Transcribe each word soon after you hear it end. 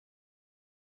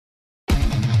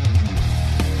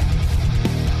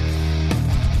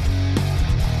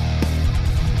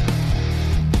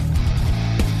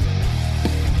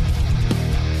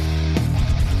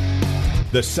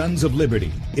The Sons of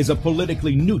Liberty is a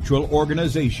politically neutral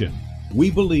organization.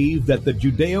 We believe that the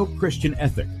Judeo-Christian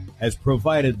ethic has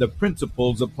provided the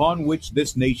principles upon which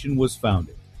this nation was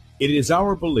founded. It is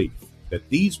our belief that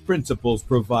these principles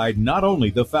provide not only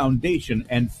the foundation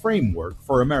and framework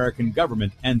for American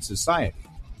government and society,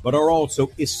 but are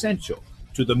also essential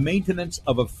to the maintenance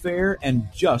of a fair and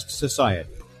just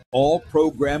society. All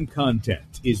program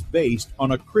content is based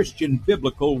on a Christian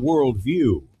biblical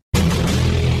worldview.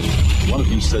 One of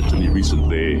you said to me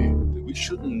recently that we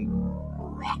shouldn't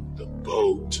rock the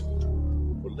boat.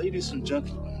 Well, ladies and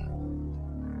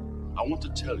gentlemen, I want to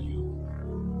tell you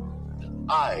that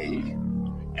I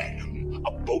am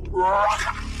a boat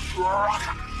rocker.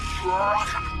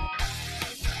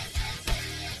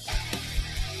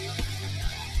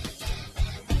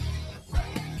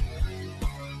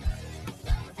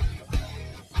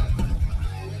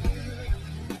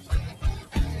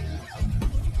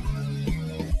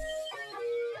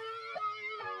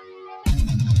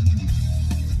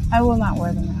 I will not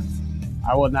wear the mask.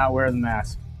 I will not wear the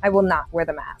mask. I will not wear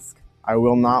the mask. I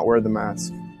will not wear the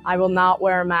mask. I will not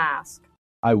wear a mask.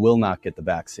 I will not get the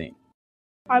vaccine.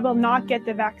 I will not get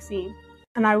the vaccine.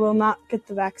 And I will not get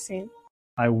the vaccine.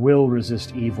 I will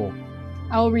resist evil.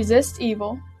 I will resist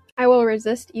evil. I will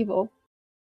resist evil.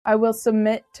 I will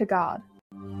submit to God.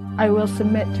 I will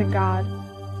submit to God.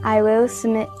 I will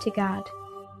submit to God.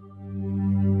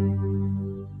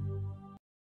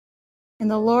 In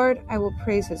the Lord I will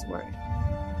praise his word.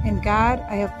 In God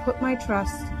I have put my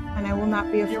trust, and I will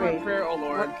not be afraid. Hear my prayer, O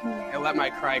Lord, and let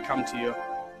my cry come to you.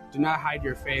 Do not hide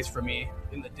your face from me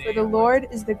in the day. For the Lord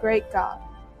is the great God,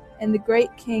 and the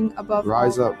great King above all.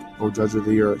 Rise up, O judge of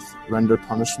the earth, render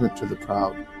punishment to the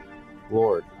proud.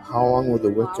 Lord, how long will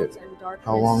the wicked,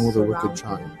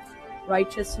 triumph?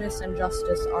 Righteousness and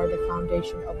justice are the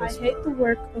foundation of this I hate the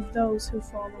work of those who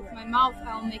fall away. With my mouth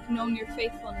I will make known your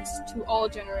faithfulness to all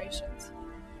generations.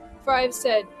 For I have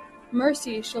said,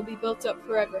 mercy shall be built up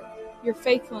forever. Your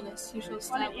faithfulness you shall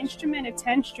establish. On an instrument of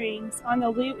 10 strings, on the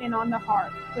lute and on the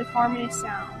harp, with harmonious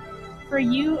sound. For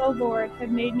you, O Lord, have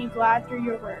made me glad through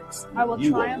your works. I will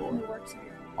triumph in the works of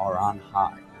your hands. Are on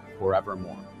high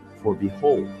forevermore. For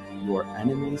behold, your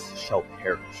enemies shall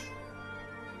perish.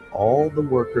 All the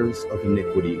workers of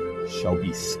iniquity shall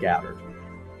be scattered.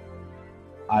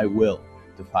 I will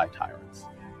defy tyrants.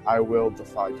 I will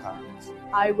defy tyrants.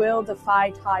 I will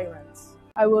defy tyrants.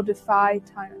 I will defy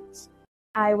tyrants.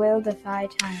 I will defy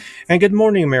tyrants. And good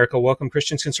morning, America. Welcome,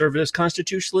 Christians, conservatives,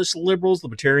 constitutionalists, liberals,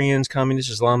 libertarians,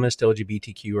 communists, Islamists,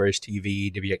 LGBTQ,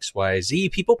 RSTV,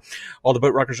 WXYZ people. All the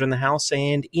boat rockers are in the house,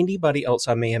 and anybody else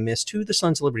I may have missed to the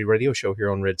Sons of Liberty radio show here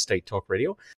on Red State Talk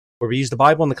Radio, where we use the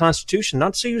Bible and the Constitution,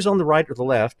 not to see who's on the right or the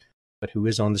left, but who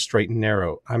is on the straight and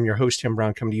narrow. I'm your host, Tim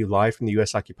Brown, coming to you live from the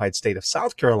U.S.-occupied state of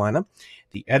South Carolina,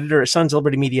 the editor at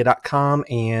sonsoflibertymedia.com,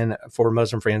 and for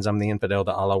Muslim friends, I'm the infidel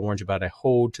that Allah warns you about. I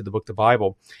hold to the book, the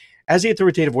Bible, as the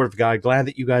authoritative word of God. Glad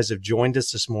that you guys have joined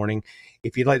us this morning.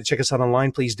 If you'd like to check us out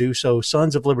online, please do so,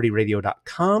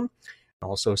 sonsoflibertyradio.com, and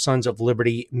also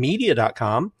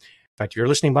sonsoflibertymedia.com. In fact, if you're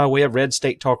listening by way of Red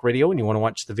State Talk Radio and you want to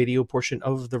watch the video portion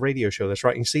of the radio show, that's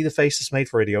right, you can see the face that's made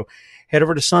for radio, head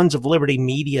over to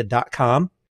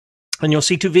sonsoflibertymedia.com, and you'll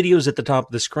see two videos at the top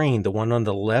of the screen. The one on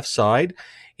the left side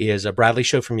is a Bradley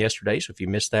show from yesterday, so if you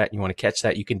missed that and you want to catch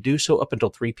that, you can do so up until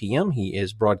 3 p.m. He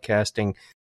is broadcasting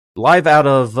live out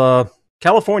of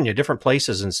California, different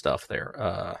places and stuff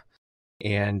there.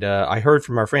 And I heard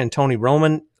from our friend Tony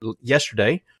Roman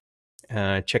yesterday,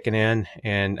 checking in,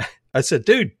 and I said,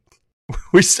 dude,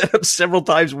 we set up several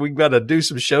times. We've got to do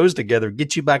some shows together,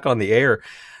 get you back on the air,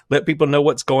 let people know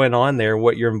what's going on there,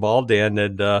 what you're involved in.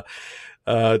 And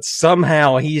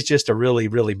somehow he's just a really,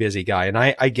 really busy guy. And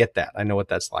I get that. I know what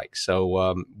that's like.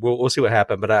 So we'll see what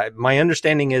happens. But my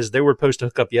understanding is they were supposed to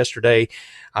hook up yesterday.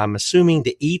 I'm assuming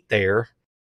to eat there.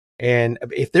 And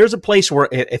if there's a place where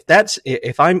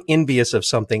if I'm envious of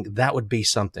something, that would be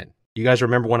something. You guys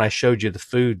remember when I showed you the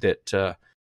food that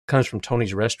comes from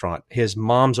Tony's restaurant, his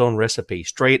mom's own recipe,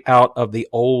 straight out of the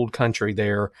old country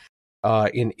there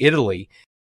in Italy.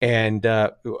 And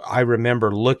I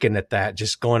remember looking at that,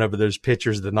 just going over those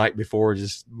pictures the night before,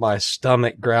 just my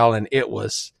stomach growling. It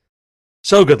was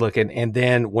so good looking. And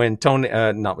then when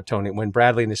when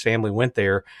Bradley and his family went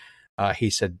there, he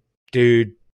said,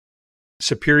 dude,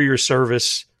 superior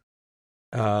service.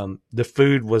 The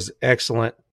food was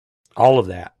excellent. All of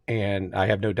that. And I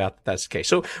have no doubt that that's the case.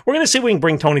 So we're going to see if we can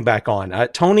bring Tony back on.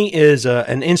 Tony is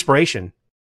an inspiration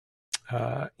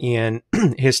in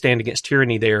his stand against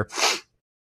tyranny there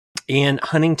in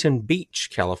Huntington Beach,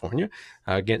 California,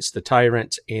 against the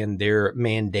tyrants and their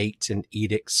mandates and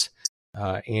edicts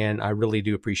And I really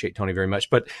do appreciate Tony very much.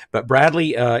 But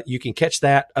Bradley, you can catch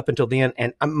that up until then.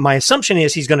 And my assumption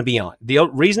is he's going to be on. The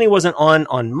reason he wasn't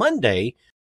on Monday,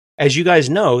 as you guys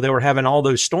know, they were having all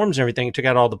those storms and everything. It took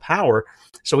out all the power.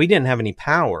 So he didn't have any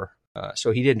power.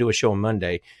 So he didn't do a show on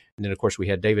Monday. And then, of course, we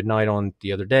had David Knight on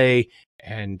the other day.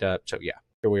 And so, yeah,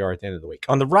 here we are at the end of the week.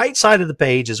 On the right side of the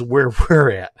page is where we're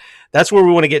at. That's where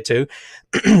we want to get to.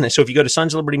 So if you go to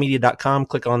sonsoflibertymedia.com,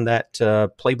 click on that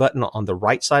play button on the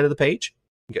right side of the page.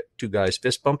 You get two guys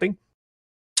fist bumping.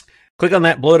 Click on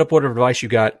that, blow it up whatever device you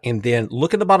got, and then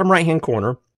look at the bottom right-hand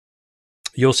corner.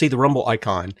 You'll see the Rumble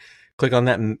icon. Click on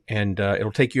that, and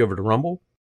it'll take you over to Rumble.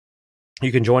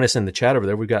 You can join us in the chat over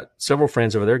there. We've got several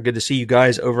friends over there. Good to see you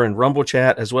guys over in Rumble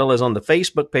chat, as well as on the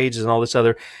Facebook pages and all this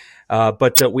other.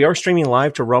 But we are streaming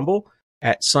live to Rumble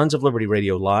at Sons of Liberty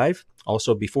Radio Live.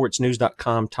 Also,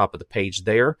 beforeitsnews.com, top of the page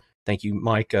there. Thank you,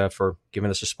 Mike, for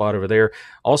giving us a spot over there.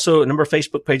 Also, a number of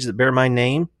Facebook pages that bear my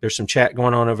name. There's some chat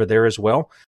going on over there as well.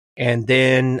 And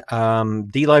then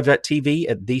DLive.tv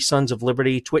at The Sons of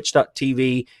Liberty,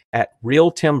 Twitch.tv at Real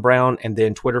Tim Brown, and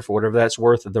then Twitter, for whatever that's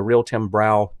worth, The Real Tim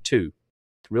Brow 2.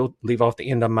 Leave off the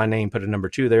end of my name, put a number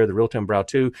 2 there, The Real Tim Brow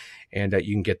 2, and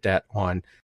you can get that on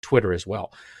Twitter as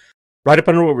well. Right up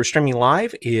under where we're streaming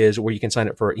live is where you can sign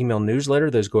up for our email newsletter.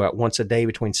 Those go out once a day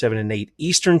between 7 and 8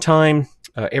 Eastern time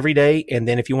every day. And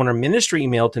then if you want our ministry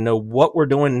email to know what we're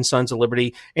doing in Sons of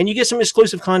Liberty, and you get some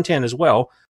exclusive content as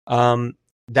well,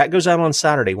 that goes out on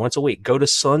Saturday once a week. Go to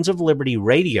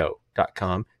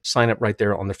sonsoflibertyradio.com. Sign up right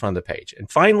there on the front of the page. And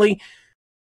finally,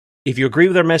 if you agree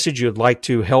with our message, you'd like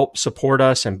to help support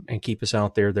us and keep us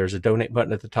out there, there's a donate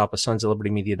button at the top of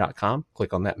sonsoflibertymedia.com.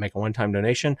 Click on that, make a one-time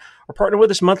donation, or partner with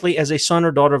us monthly as a son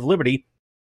or daughter of liberty.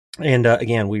 And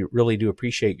again, we really do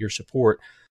appreciate your support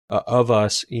of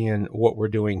us in what we're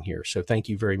doing here. So thank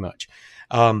you very much.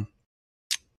 Let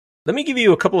me give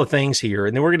you a couple of things here,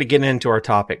 and then we're going to get into our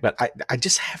topic. But I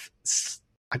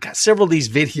got several of these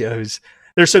videos.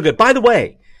 They're so good. By the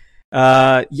way,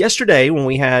 yesterday when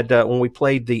we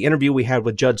played the interview we had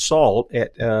with Judd Salt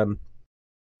at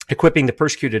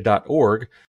equippingthepersecuted.org,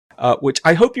 which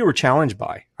I hope you were challenged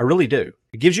by. I really do.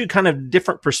 It gives you kind of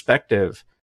different perspective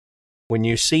when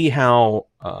you see how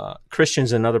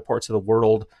Christians in other parts of the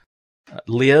world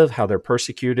live, how they're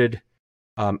persecuted,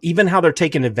 even how they're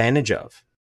taken advantage of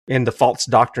in the false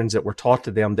doctrines that were taught to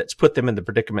them that's put them in the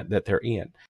predicament that they're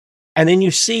in. And then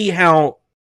you see how,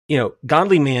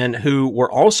 godly men who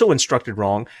were also instructed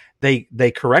wrong,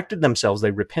 they corrected themselves,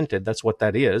 they repented. That's what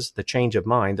that is, the change of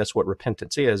mind. That's what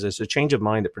repentance is. It's a change of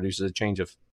mind that produces a change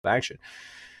of action.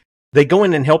 They go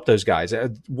in and help those guys.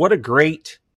 What a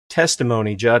great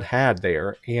testimony Judd had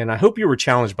there. And I hope you were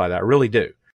challenged by that. I really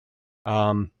do.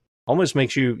 Almost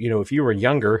makes you, if you were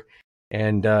younger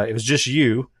and it was just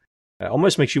you,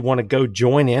 almost makes you want to go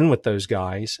join in with those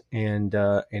guys and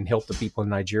help the people in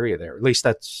Nigeria there. At least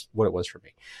that's what it was for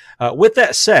me. With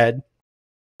that said,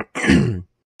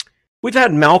 we've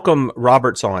had Malcolm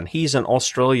Roberts on. He's an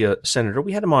Australia senator.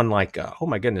 We had him on oh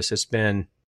my goodness, it's been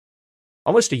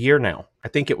almost a year now. I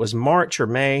think it was March or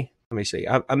May. Let me see.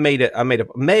 I made it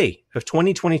May of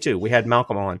 2022. We had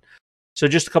Malcolm on. So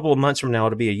just a couple of months from now,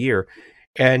 it'll be a year.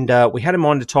 And we had him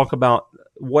on to talk about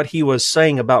what he was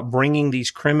saying about bringing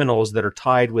these criminals that are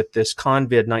tied with this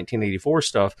COVID 1984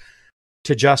 stuff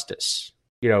to justice.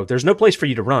 There's no place for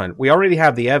you to run. We already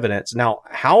have the evidence. Now,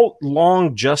 how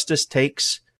long justice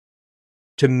takes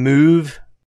to move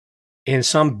in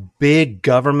some big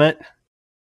government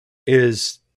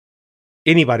is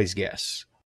anybody's guess.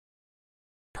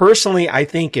 Personally, I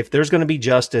think if there's going to be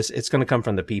justice, it's going to come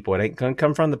from the people. It ain't going to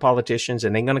come from the politicians.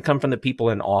 It ain't going to come from the people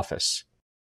in office.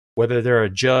 Whether they're a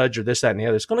judge or this, that, and the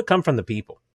other, it's going to come from the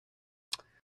people.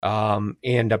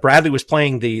 And Bradley was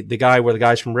playing the guy where the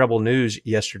guys from Rebel News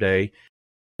yesterday.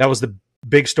 That was the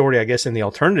big story, I guess, in the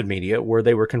alternative media, where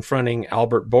they were confronting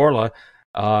Albert Bourla,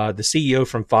 the CEO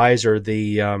from Pfizer,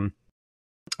 the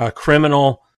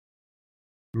criminal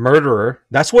murderer.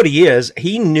 That's what he is.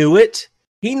 He knew it.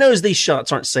 He knows these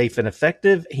shots aren't safe and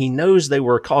effective. He knows they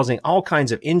were causing all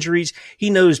kinds of injuries. He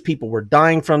knows people were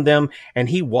dying from them, and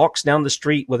he walks down the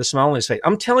street with a smile on his face.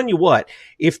 I'm telling you what,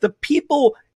 if the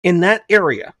people in that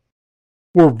area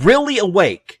were really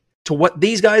awake to what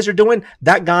these guys are doing,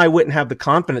 that guy wouldn't have the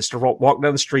confidence to walk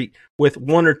down the street with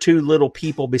one or two little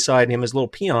people beside him as little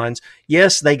peons.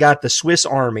 Yes, they got the Swiss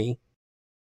Army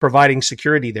providing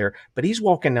security there, but he's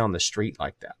walking down the street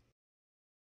like that.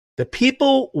 The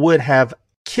people would have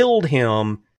killed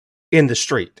him in the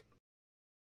street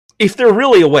if they're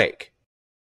really awake.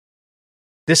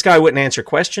 This guy wouldn't answer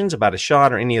questions about a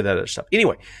shot or any of that other stuff.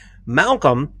 Anyway,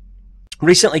 Malcolm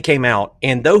recently came out,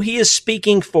 and though he is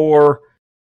speaking for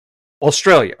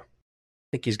Australia. I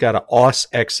think he's got an Aus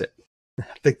exit. I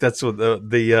think that's what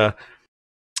the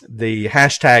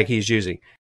hashtag he's using.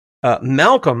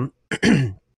 Malcolm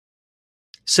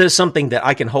says something that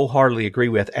I can wholeheartedly agree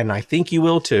with, and I think you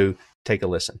will too. Take a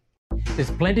listen.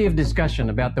 There's plenty of discussion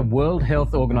about the World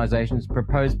Health Organization's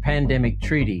proposed pandemic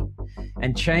treaty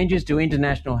and changes to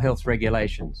international health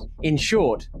regulations. In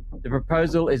short, the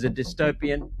proposal is a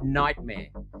dystopian nightmare.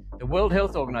 The World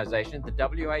Health Organization, the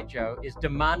WHO, is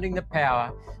demanding the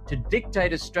power to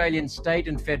dictate Australian state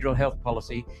and federal health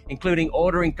policy, including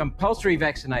ordering compulsory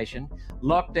vaccination,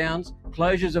 lockdowns,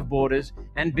 closures of borders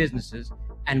and businesses,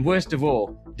 and worst of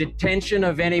all, detention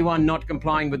of anyone not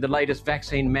complying with the latest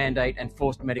vaccine mandate and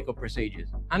forced medical procedures.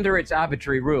 Under its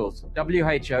arbitrary rules,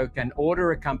 WHO can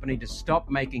order a company to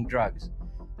stop making drugs.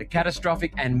 The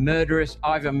catastrophic and murderous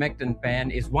ivermectin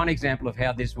ban is one example of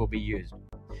how this will be used.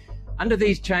 Under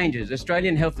these changes,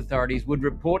 Australian health authorities would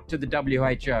report to the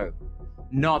WHO,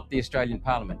 not the Australian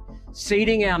Parliament,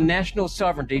 ceding our national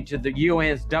sovereignty to the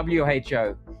UN's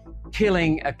WHO,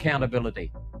 killing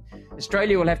accountability.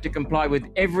 Australia will have to comply with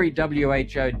every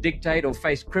WHO dictate or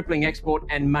face crippling export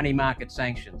and money market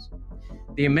sanctions.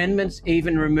 The amendments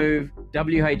even remove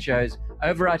WHO's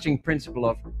overarching principle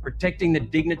of protecting the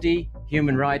dignity,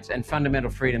 human rights and fundamental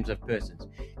freedoms of persons,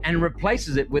 and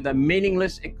replaces it with a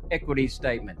meaningless equity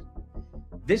statement.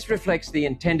 This reflects the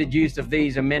intended use of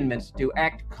these amendments to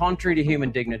act contrary to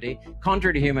human dignity,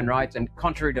 contrary to human rights, and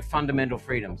contrary to fundamental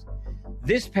freedoms.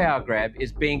 This power grab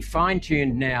is being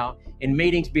fine-tuned now in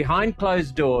meetings behind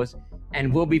closed doors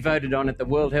and will be voted on at the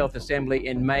World Health Assembly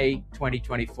in May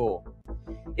 2024.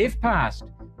 If passed,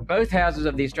 both houses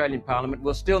of the Australian Parliament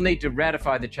will still need to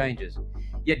ratify the changes.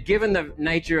 Yet given the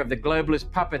nature of the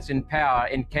globalist puppets in power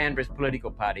in Canberra's political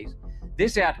parties,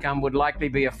 this outcome would likely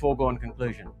be a foregone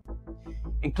conclusion.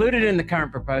 Included in the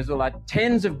current proposal are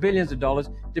tens of billions of dollars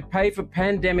to pay for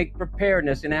pandemic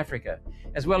preparedness in Africa,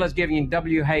 as well as giving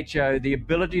WHO the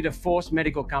ability to force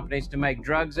medical companies to make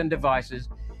drugs and devices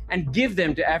and give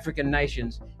them to African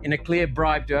nations in a clear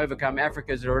bribe to overcome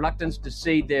Africa's reluctance to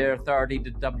cede their authority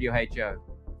to WHO.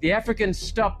 The Africans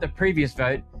stopped the previous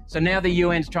vote, so now the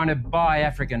UN's trying to buy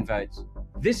African votes.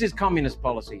 This is communist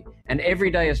policy, and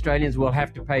everyday Australians will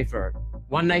have to pay for it.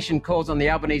 One Nation calls on the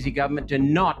Albanese government to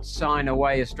not sign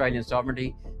away Australian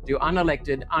sovereignty to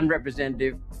unelected,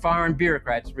 unrepresentative foreign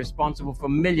bureaucrats responsible for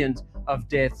millions of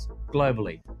deaths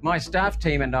globally. My staff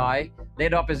team and I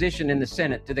led opposition in the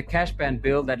Senate to the cash ban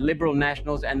bill that Liberal,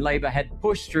 Nationals and Labor had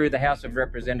pushed through the House of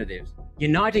Representatives.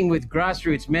 Uniting with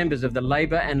grassroots members of the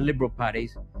Labor and Liberal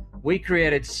parties, we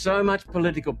created so much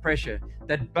political pressure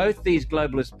that both these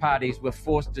globalist parties were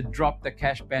forced to drop the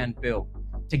cash ban bill.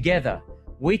 Together,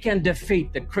 we can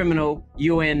defeat the criminal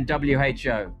UN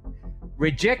WHO,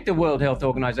 reject the World Health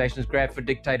Organization's grab for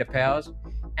dictator powers,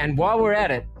 and while we're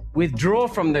at it, withdraw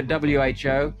from the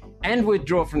WHO and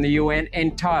withdraw from the UN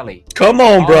entirely. Come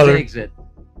on, brother. Exit.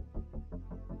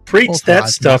 Preach that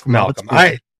stuff, Malcolm.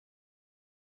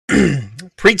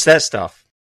 Preach that stuff.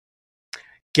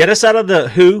 Get us out of the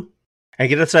WHO and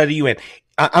get us out of the UN.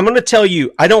 I'm going to tell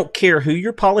you, I don't care who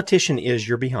your politician is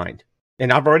you're behind.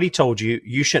 And I've already told you,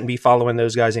 you shouldn't be following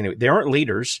those guys anyway. They aren't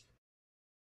leaders.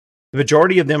 The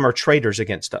majority of them are traitors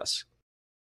against us.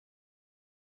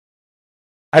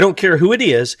 I don't care who it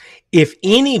is. If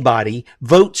anybody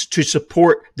votes to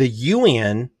support the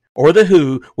UN or the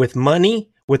WHO with money,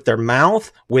 with their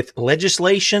mouth, with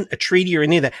legislation, a treaty, or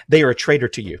any of that, they are a traitor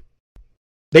to you.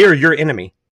 They are your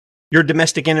enemy. Your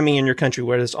domestic enemy in your country,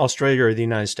 whether it's Australia or the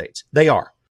United States. They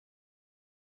are.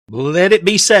 Let it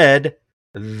be said,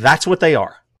 that's what they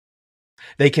are.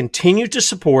 They continue to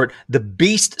support the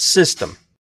beast system.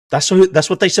 That's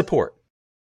what they support.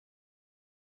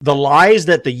 The lies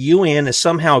that the UN is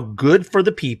somehow good for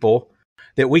the people,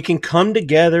 that we can come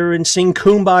together and sing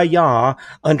kumbaya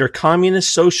under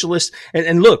communist, socialist,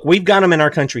 and look, we've got them in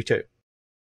our country too.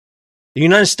 The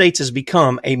United States has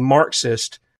become a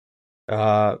Marxist,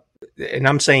 and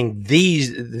I'm saying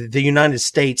the United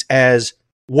States as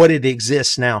what it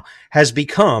exists now has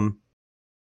become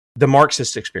the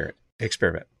Marxist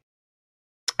experiment.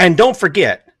 And don't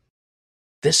forget,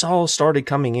 this all started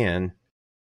coming in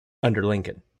under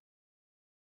Lincoln,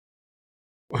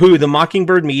 who the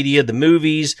Mockingbird media, the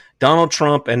movies, Donald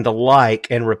Trump, and the like,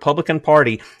 and Republican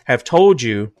Party have told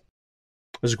you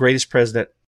was the greatest president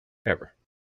ever.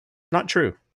 Not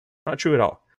true. Not true at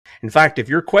all. In fact, if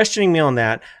you're questioning me on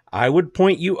that, I would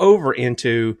point you over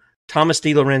into Thomas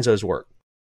DiLorenzo's work.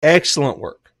 Excellent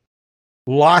work.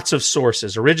 Lots of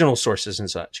sources, original sources and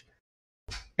such.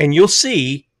 And you'll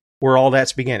see where all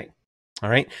that's beginning. All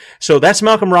right. So that's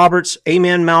Malcolm Roberts.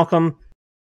 Amen, Malcolm.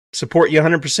 Support you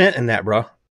 100% in that, bro.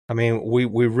 I mean, we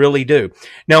really do.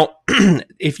 Now,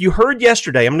 if you heard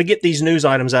yesterday, I'm going to get these news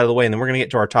items out of the way, and then we're going to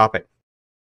get to our topic.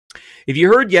 If you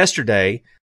heard yesterday,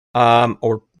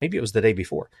 or maybe it was the day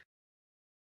before,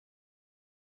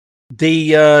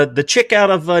 the chick out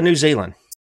of New Zealand,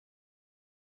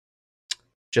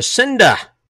 Jacinda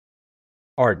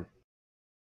Ardern,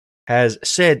 has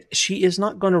said she is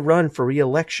not going to run for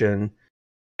re-election.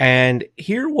 And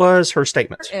here was her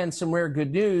statement. And some rare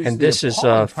good news. And this is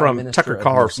from Tucker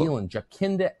Carlson. New Zealand,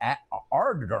 Jacinda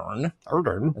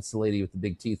Ardern, that's the lady with the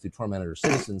big teeth who tormented her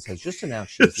citizens, has just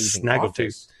announced she's leaving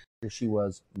office. Here she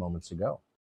was moments ago.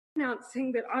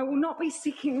 Announcing that I will not be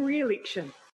seeking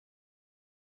re-election,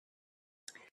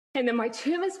 and that my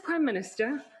term as Prime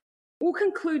Minister will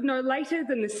conclude no later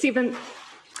than the 7th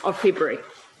of February.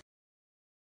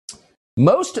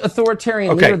 Most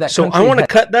authoritarian leader that so I want to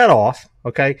cut that off.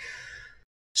 Okay,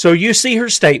 so you see her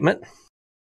statement,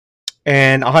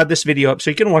 and I'll have this video up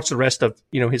so you can watch the rest of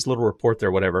his little report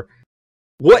there, whatever.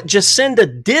 What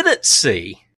Jacinda didn't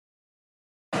see,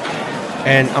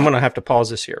 and I'm going to have to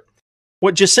pause this here.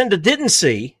 What Jacinda didn't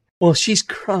see, well, she's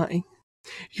crying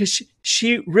because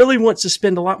she really wants to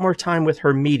spend a lot more time with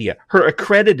her media, her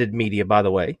accredited media, by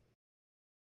the way.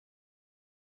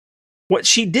 What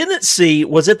she didn't see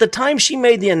was at the time she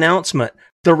made the announcement,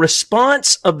 the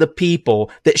response of the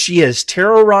people that she has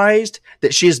terrorized,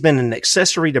 that she has been an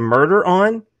accessory to murder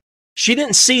on. She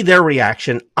didn't see their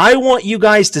reaction. I want you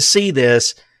guys to see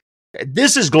this.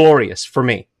 This is glorious for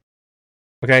me.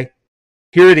 Okay?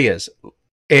 Here it is.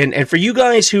 And for you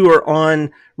guys who are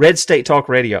on Red State Talk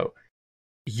Radio,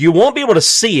 you won't be able to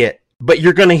see it, but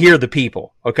you're going to hear the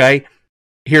people. Okay?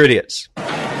 Here it is.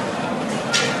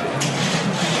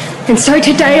 And so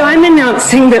today I'm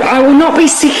announcing that I will not be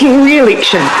seeking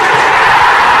re-election,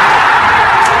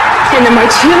 and that my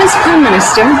term as Prime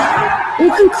Minister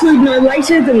will conclude no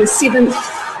later than the 7th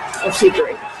of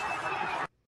February.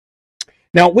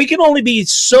 Now, we can only be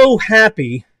so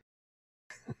happy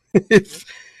if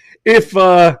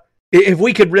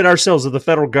we could rid ourselves of the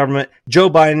federal government, Joe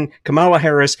Biden, Kamala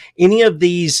Harris, any of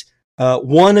these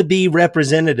wannabe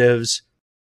representatives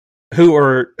who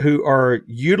are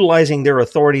utilizing their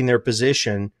authority and their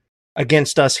position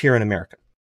against us here in America.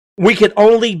 We could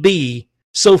only be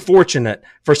so fortunate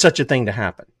for such a thing to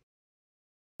happen.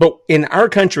 But in our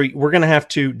country, we're going to have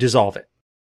to dissolve it.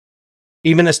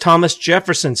 Even as Thomas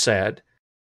Jefferson said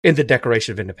in the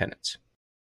Declaration of Independence.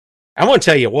 I want to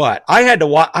tell you what,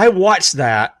 I watched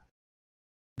that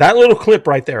little clip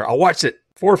right there. I watched it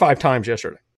 4 or 5 times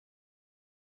yesterday.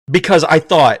 Because I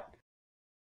thought,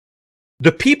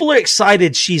 the people are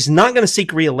excited she's not going to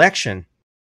seek re-election.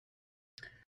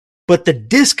 But the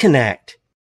disconnect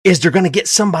is they're going to get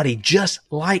somebody just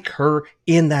like her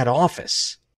in that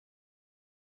office.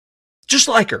 Just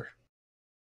like her.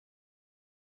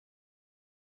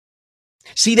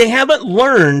 See, they haven't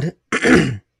learned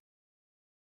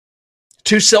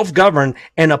to self-govern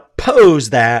and oppose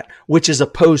that which is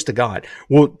opposed to God.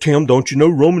 Well, Tim, don't you know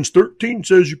Romans 13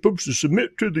 says you're supposed to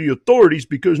submit to the authorities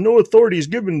because no authority is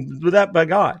given to that by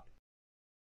God.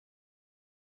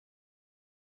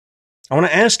 I want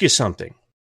to ask you something.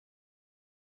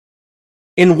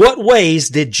 In what ways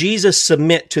did Jesus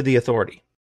submit to the authority?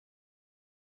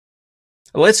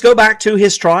 Let's go back to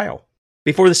his trial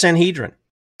before the Sanhedrin.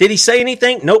 Did he say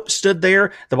anything? Nope, stood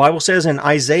there. The Bible says in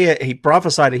Isaiah, he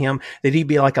prophesied to him that he'd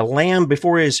be like a lamb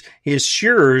before his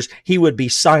shearers. He would be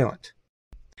silent.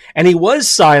 And he was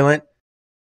silent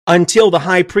until the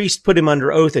high priest put him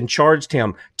under oath and charged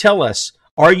him. Tell us,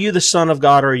 are you the Son of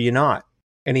God or are you not?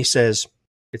 And he says,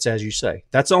 it's as you say.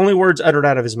 That's the only words uttered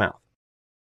out of his mouth.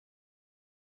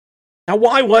 Now,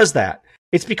 why was that?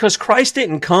 It's because Christ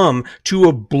didn't come to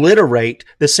obliterate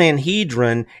the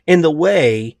Sanhedrin in the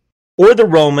way, or the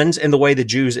Romans in the way the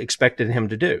Jews expected him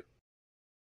to do.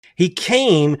 He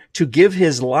came to give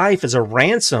his life as a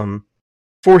ransom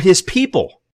for his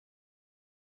people.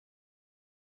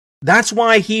 That's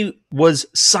why he was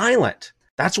silent.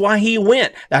 That's why he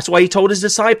went. That's why he told his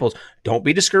disciples, don't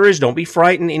be discouraged, don't be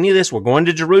frightened, any of this. We're going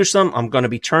to Jerusalem. I'm going to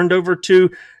be turned over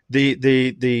to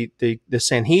the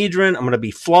Sanhedrin. I'm going to be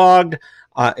flogged.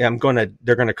 They're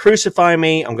going to crucify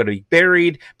me. I'm going to be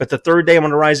buried, but the third day I'm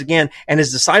going to rise again. And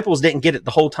his disciples didn't get it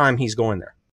the whole time he's going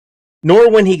there,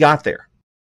 nor when he got there.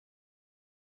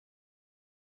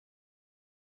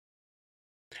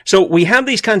 So we have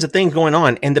these kinds of things going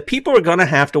on, and the people are going to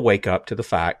have to wake up to the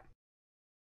fact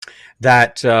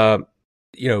that,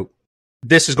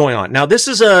 this is going on. Now, this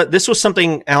was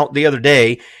something out the other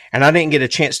day, and I didn't get a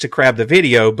chance to grab the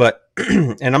video, but,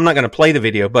 and I'm not going to play the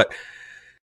video, but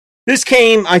this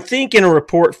came, I think, in a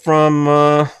report from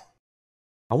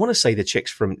I want to say the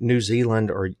chick's from New Zealand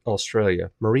or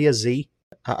Australia. Maria Z.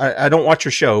 I don't watch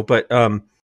her show, but I'm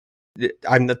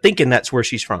thinking that's where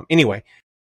she's from. Anyway,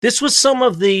 this was some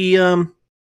of the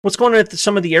what's going on at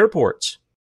some of the airports.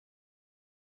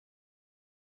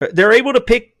 They're able to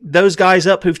pick those guys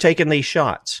up who've taken these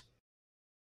shots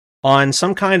on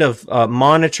some kind of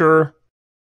monitor.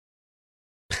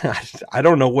 I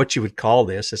don't know what you would call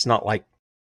this. It's not like,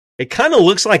 it kind of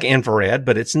looks like infrared,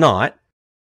 but it's not.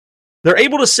 They're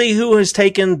able to see who has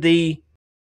taken the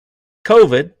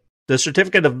COVID, the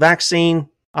certificate of vaccine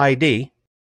ID,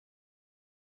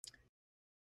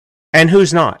 and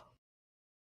who's not.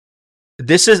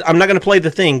 This is, I'm not going to play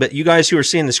the thing, but you guys who are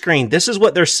seeing the screen, this is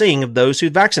what they're seeing of those who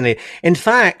vaccinated. In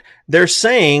fact, they're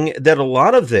saying that a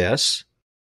lot of this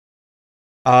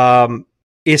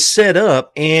is set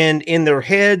up, and in their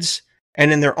heads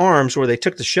and in their arms where they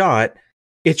took the shot,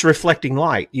 it's reflecting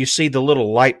light. You see the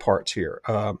little light parts here.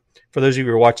 For those of you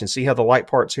who are watching, see how the light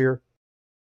parts here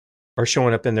are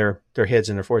showing up in their heads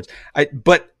and their foreheads.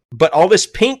 But all this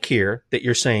pink here that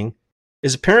you're seeing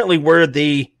is apparently where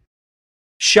the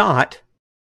shot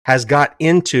has got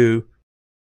into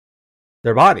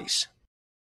their bodies.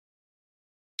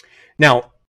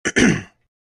 Now,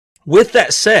 with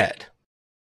that said,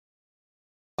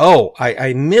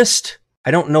 I missed,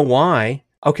 I don't know why.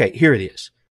 Okay, here it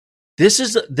is. This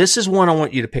is one I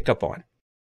want you to pick up on.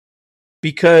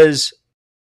 Because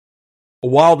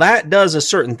while that does a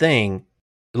certain thing,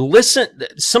 listen,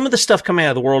 some of the stuff coming out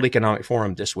of the World Economic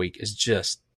Forum this week is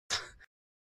just,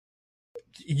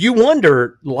 you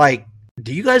wonder, like,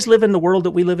 do you guys live in the world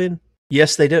that we live in?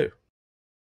 Yes, they do.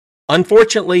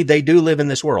 Unfortunately, they do live in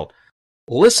this world.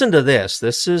 Listen to this.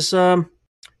 This is,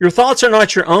 your thoughts are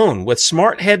not your own. With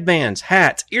smart headbands,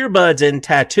 hats, earbuds, and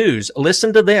tattoos.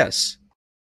 Listen to this.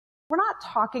 We're not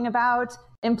talking about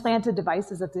implanted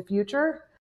devices of the future.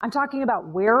 I'm talking about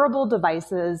wearable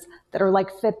devices that are like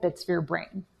Fitbits for your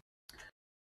brain.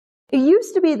 It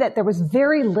used to be that there was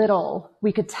very little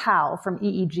we could tell from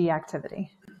EEG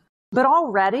activity. But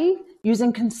already,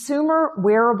 using consumer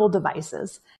wearable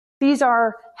devices, these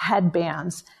are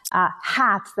headbands,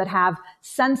 hats that have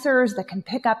sensors that can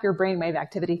pick up your brainwave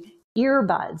activity,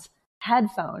 earbuds,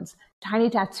 headphones, tiny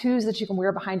tattoos that you can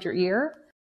wear behind your ear.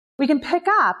 We can pick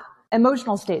up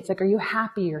emotional states like, are you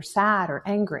happy or sad or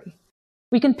angry?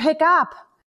 We can pick up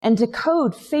and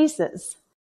decode faces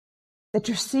that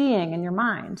you're seeing in your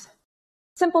mind.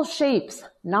 Simple shapes,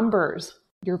 numbers,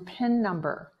 your PIN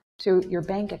number to your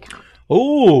bank account.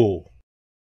 Ooh.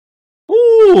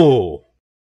 Ooh.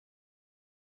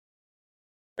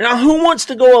 Now, who wants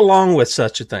to go along with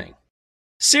such a thing?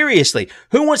 Seriously,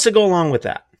 who wants to go along with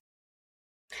that?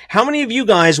 How many of you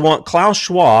guys want Klaus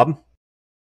Schwab,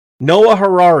 Noah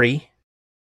Harari,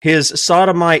 his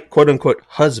sodomite, quote-unquote,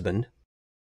 husband,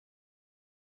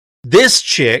 this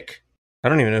chick, I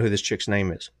don't even know who this chick's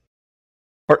name is,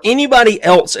 or anybody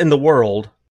else in the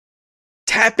world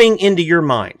tapping into your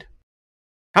mind?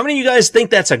 How many of you guys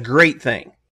think that's a great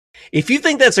thing? If you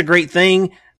think that's a great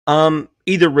thing,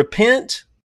 either repent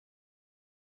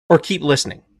or keep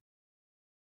listening.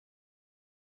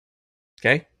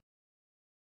 Okay?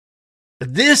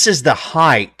 This is the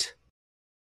height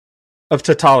of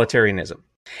totalitarianism.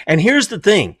 And here's the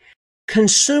thing.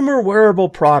 Consumer wearable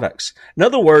products. In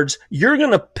other words, you're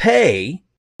going to pay,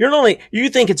 you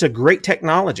think it's a great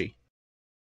technology.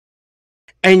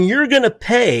 And you're going to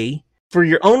pay for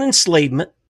your own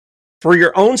enslavement, for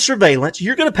your own surveillance.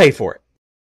 You're going to pay for it.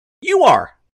 You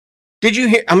are. Did you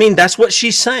hear? I mean, that's what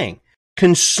she's saying.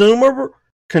 Consumer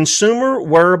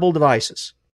wearable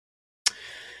devices.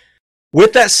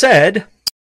 With that said,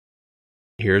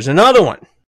 here's another one.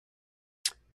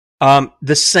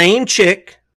 The same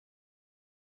chick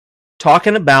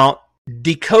talking about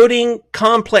decoding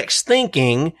complex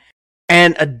thinking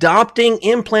and adopting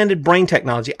implanted brain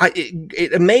technology.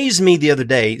 It amazed me the other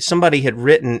day. Somebody had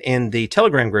written in the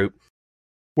Telegram group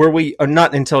where we are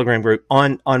not in Telegram group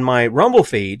on my Rumble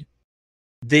feed.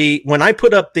 When I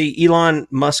put up the Elon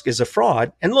Musk is a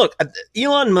fraud, and look,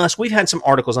 Elon Musk, we've had some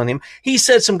articles on him. He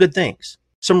said some good things,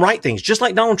 some right things, just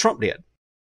like Donald Trump did.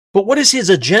 But what is his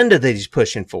agenda that he's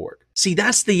pushing forward? See,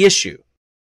 that's the issue.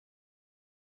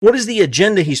 What is the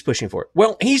agenda he's pushing for?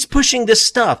 Well, he's pushing this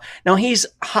stuff. Now, he's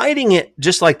hiding it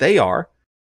just like they are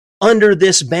under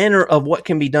this banner of what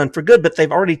can be done for good, but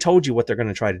they've already told you what they're going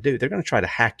to try to do. They're going to try to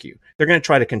hack you. They're going to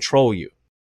try to control you.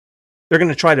 They're going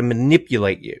to try to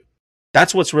manipulate you.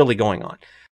 That's what's really going on.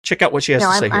 Check out what she has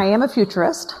to say here. I am a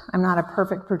futurist. I'm not a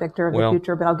perfect predictor of the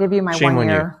future, but I'll give you my 1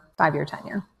 year, 5 year, 10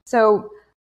 year. So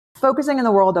focusing in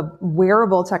the world of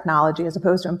wearable technology as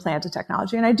opposed to implanted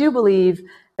technology. And I do believe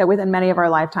that within many of our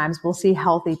lifetimes, we'll see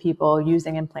healthy people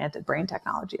using implanted brain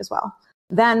technology as well.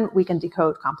 Then we can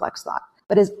decode complex thought.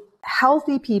 But as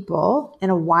healthy people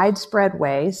in a widespread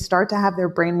way start to have their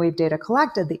brainwave data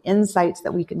collected, the insights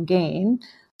that we can gain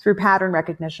through pattern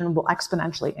recognition will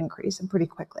exponentially increase and pretty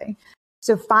quickly.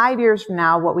 So 5 years from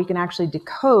now, what we can actually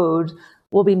decode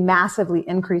will be massively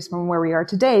increased from where we are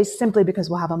today, simply because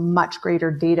we'll have a much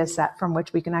greater data set from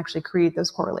which we can actually create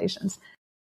those correlations.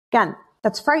 Again,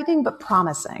 that's frightening, but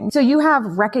promising. So you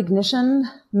have recognition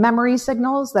memory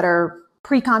signals that are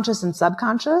preconscious and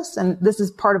subconscious. And this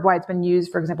is part of why it's been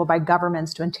used, for example, by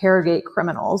governments to interrogate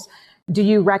criminals. Do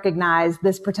you recognize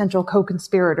this potential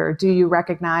co-conspirator? Do you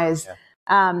recognize,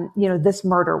 this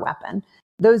murder weapon?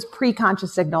 Those preconscious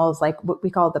signals, like what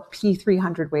we call the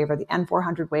P300 wave or the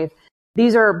N400 wave,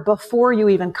 these are before you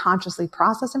even consciously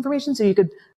process information. So you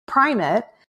could prime it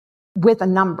with a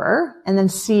number and then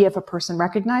see if a person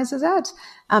recognizes it.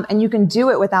 And you can do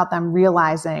it without them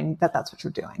realizing that that's what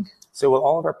you're doing. So will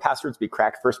all of our passwords be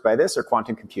cracked first by this or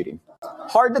quantum computing?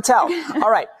 Hard to tell. All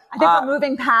right. I think we're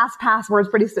moving past passwords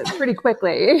pretty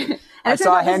quickly. And it's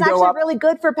actually really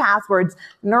good for passwords.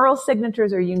 Neural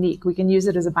signatures are unique. We can use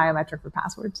it as a biometric for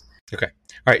passwords. Okay.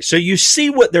 All right. So you see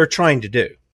what they're trying to do.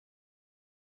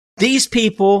 These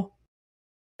people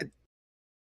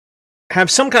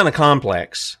have some kind of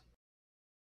complex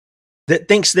that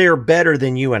thinks they're better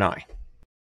than you and I.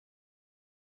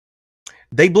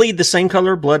 They bleed the same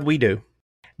color of blood we do.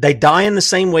 They die in the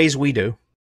same ways we do.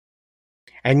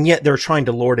 And yet they're trying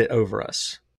to lord it over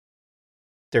us.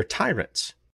 They're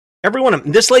tyrants. Every one of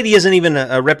them. This lady isn't even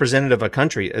a representative of a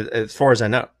country, as far as I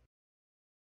know.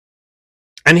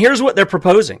 And here's what they're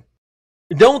proposing.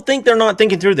 Don't think they're not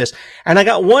thinking through this. And I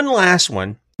got one last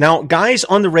one. Now, guys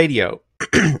on the radio,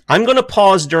 I'm going to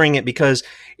pause during it because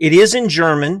it is in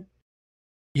German.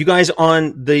 You guys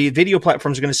on the video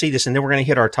platforms are going to see this, and then we're going to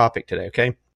hit our topic today,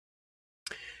 okay?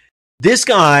 This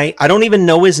guy, I don't even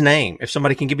know his name. If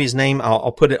somebody can give me his name,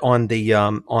 I'll put it on the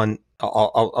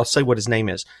I'll say what his name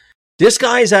is. This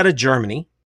guy is out of Germany,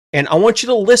 and I want you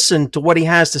to listen to what he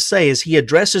has to say as he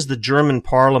addresses the German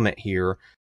parliament here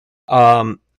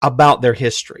about their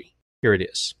history. Here it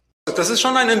is. Das ist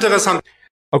schon ein interessant.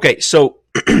 Okay, so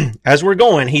as we're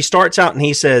going, he starts out and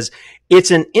he says,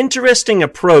 it's an interesting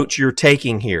approach you're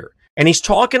taking here. And he's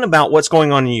talking about what's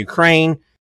going on in Ukraine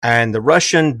and the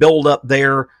Russian buildup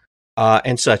there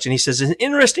and such. And he says, it's an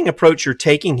interesting approach you're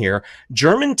taking here.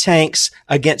 German tanks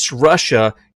against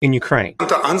Russia in Ukraine.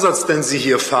 Der Ansatz, den Sie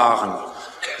hier fahren.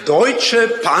 Deutsche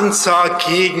Panzer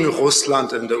gegen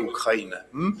Russland in der Ukraine.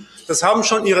 Das haben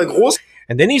schon Ihre Groß...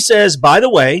 And then he says, by the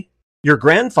way, your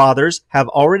grandfathers have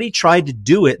already tried to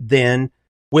do it then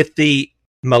with the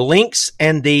Malinks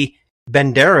and the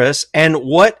Banderas. And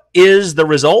what is the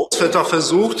result? Das wird doch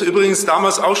versucht, übrigens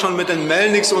damals auch schon mit den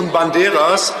Melniks und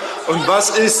Banderas. Und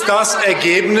was ist das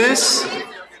Ergebnis?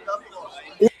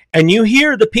 And you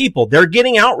hear the people, they're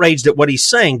getting outraged at what he's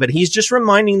saying, but he's just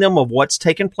reminding them of what's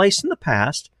taken place in the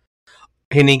past.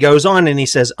 And he goes on and he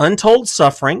says, untold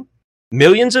suffering,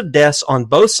 millions of deaths on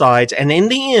both sides, and in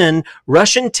the end,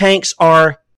 Russian tanks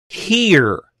are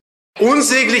here.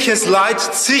 Unsägliches Leid,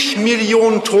 zig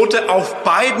Millionen Tote auf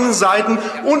beiden Seiten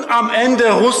und am Ende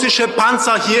russische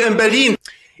Panzer hier in Berlin.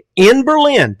 In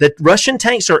Berlin, the Russian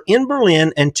tanks are in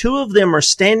Berlin, and two of them are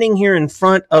standing here in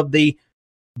front of the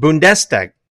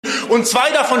Bundestag. Und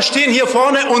zwei davon stehen hier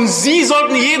vorne und Sie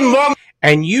sollten jeden Morgen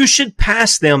and you should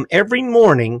pass them every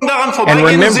morning daran and vorbeigehen und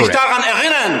remember sich it. daran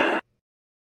erinnern.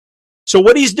 So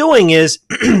what he's doing is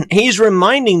he's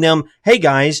reminding them, hey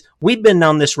guys, we've been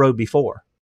down this road before.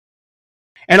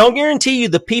 And I'll guarantee you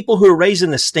the people who are raising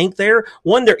the stink there,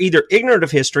 one, they're either ignorant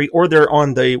of history or they're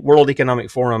on the World Economic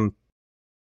Forum,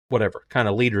 whatever, kind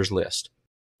of leaders list.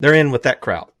 They're in with that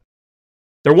crowd.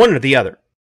 They're one or the other.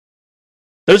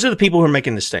 Those are the people who are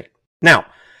making the stink. Now,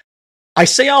 I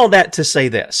say all that to say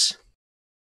this.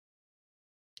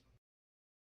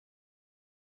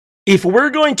 If we're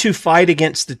going to fight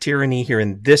against the tyranny here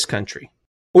in this country,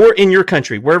 or in your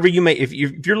country, wherever you may, if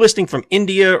you're listening from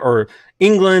India or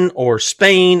England or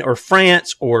Spain or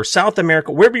France or South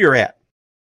America, wherever you're at,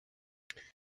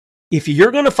 if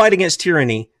you're going to fight against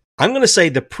tyranny, I'm going to say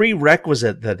the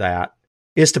prerequisite to that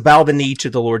is to bow the knee to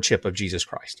the lordship of Jesus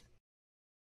Christ.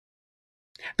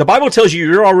 The Bible tells you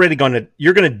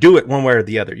you're going to do it one way or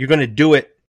the other. You're going to do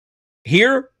it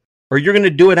here or you're going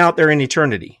to do it out there in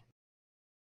eternity.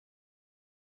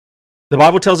 The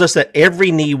Bible tells us that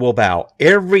every knee will bow,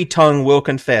 every tongue will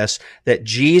confess that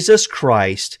Jesus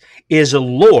Christ is a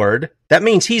Lord. That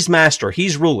means he's master,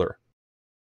 he's ruler,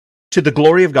 to the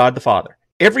glory of God the Father.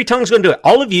 Every tongue's going to do it.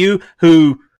 All of you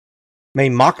who may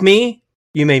mock me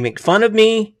You may make fun of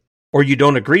me, or you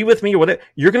don't agree with me, or whatever.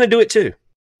 You're going to do it too.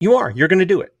 You are. You're going to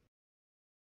do it.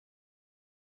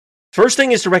 First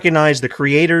thing is to recognize the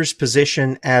Creator's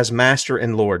position as Master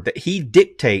and Lord, that He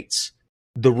dictates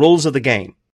the rules of the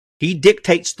game. He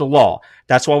dictates the law.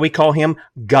 That's why we call Him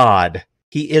God.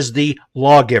 He is the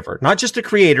lawgiver. Not just the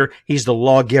Creator, He's the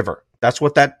lawgiver. That's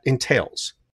what that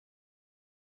entails.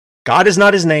 God is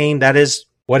not His name. That is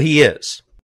what He is.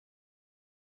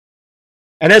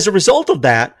 And as a result of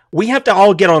that, we have to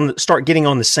all start getting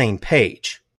on the same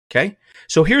page. Okay?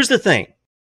 So here's the thing.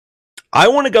 I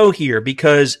want to go here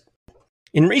because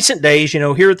in recent days,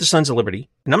 here at the Sons of Liberty,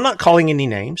 and I'm not calling any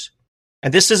names,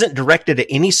 and this isn't directed at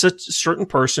any such certain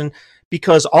person,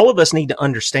 because all of us need to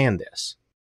understand this.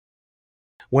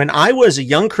 When I was a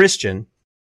young Christian,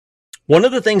 one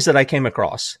of the things that I came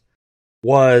across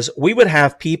was we would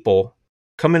have people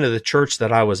come into the church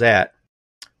that I was at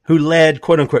who led,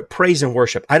 quote unquote, praise and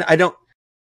worship. I don't,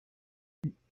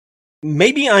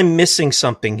 maybe I'm missing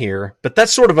something here, but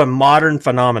that's sort of a modern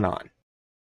phenomenon.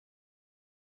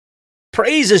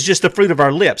 Praise is just the fruit of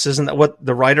our lips. Isn't that what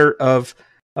the writer of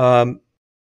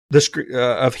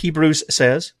Hebrews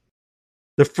says?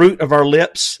 The fruit of our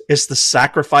lips is the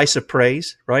sacrifice of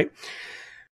praise, right?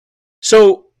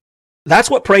 So that's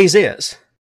what praise is.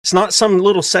 It's not some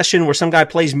little session where some guy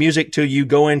plays music till you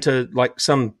go into like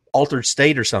some altered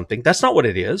state or something. That's not what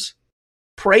it is.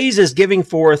 Praise is giving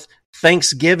forth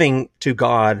thanksgiving to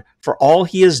God for all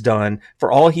He has done,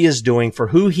 for all He is doing, for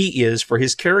who He is, for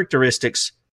His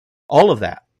characteristics, all of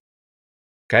that.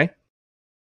 Okay?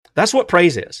 That's what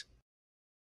praise is.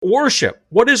 Worship.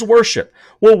 What is worship?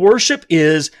 Well, worship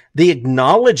is the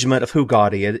acknowledgement of who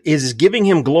God is giving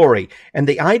Him glory. And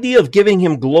the idea of giving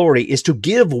Him glory is to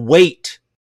give weight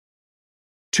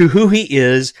to who He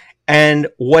is and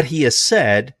what He has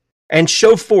said and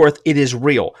show forth it is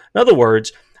real. In other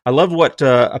words, I love what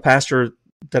a pastor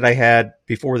that I had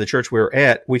before the church we were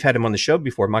at, we've had him on the show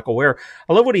before, Michael Ware.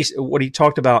 I love what he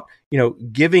talked about,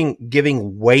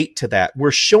 giving weight to that.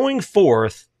 We're showing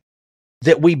forth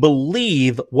that we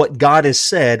believe what God has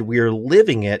said, we're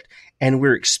living it, and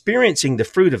we're experiencing the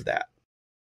fruit of that.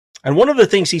 And one of the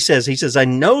things he says, I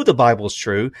know the Bible is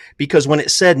true because when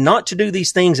it said not to do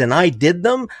these things and I did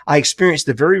them, I experienced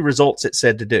the very results it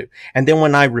said to do. And then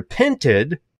when I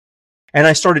repented and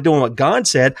I started doing what God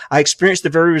said, I experienced the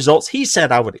very results He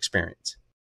said I would experience.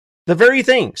 The very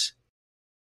things.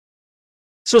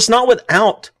 So it's not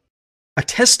without a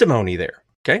testimony there,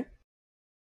 okay?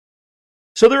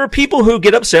 So there are people who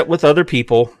get upset with other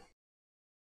people.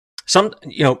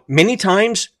 Many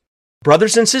times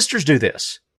brothers and sisters do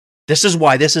this. This is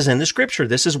why this is in the scripture.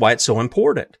 This is why it's so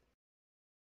important.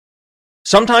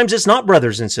 Sometimes it's not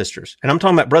brothers and sisters. And I'm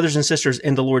talking about brothers and sisters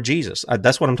in the Lord Jesus.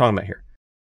 That's what I'm talking about here.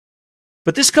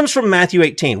 But this comes from Matthew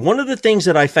 18. One of the things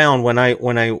that I found when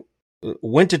I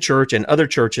went to church and other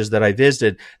churches that I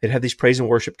visited, they'd have these praise and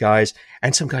worship guys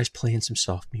and some guys playing some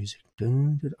soft music.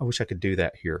 I wish I could do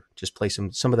that here. Just play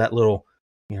some of that little,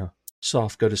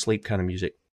 soft go to sleep kind of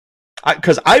music.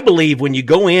 Because I believe when you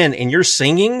go in and you're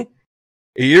singing,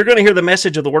 you're going to hear the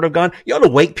message of the Word of God. You ought to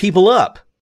wake people up.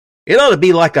 It ought to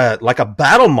be like a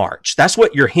battle march. That's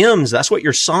what your hymns, that's what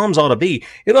your psalms ought to be.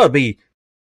 It ought to be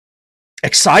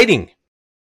exciting.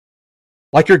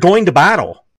 Like you're going to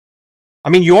battle. I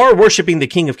mean, you are worshiping the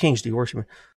King of Kings. Do you worship Him?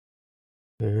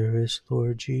 There is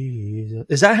Lord Jesus.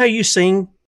 Is that how you sing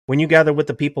when you gather with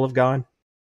the people of God?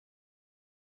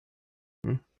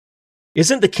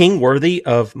 Isn't the King worthy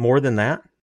of more than that?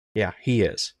 Yeah, He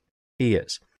is. He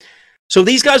is. So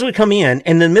these guys would come in, and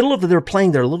in the middle of they're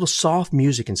playing their little soft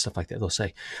music and stuff like that. They'll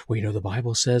say, well, the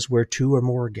Bible says where two or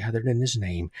more are gathered in His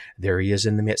name, there He is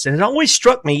in the midst. And it always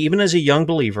struck me, even as a young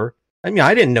believer, I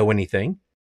didn't know anything.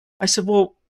 I said,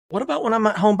 well, what about when I'm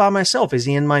at home by myself? Is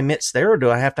He in my midst there, or do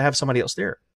I have to have somebody else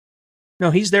there?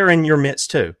 No, He's there in your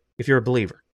midst too, if you're a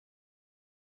believer.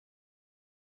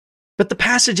 But the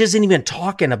passage isn't even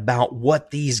talking about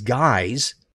what these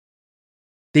guys,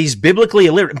 these biblically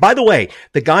illiterate, by the way,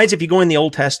 the guys, if you go in the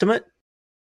Old Testament,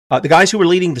 the guys who were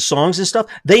leading the songs and stuff,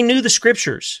 they knew the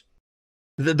scriptures.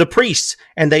 The priests,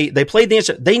 and they played the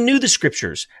instrument. They knew the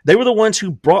scriptures. They were the ones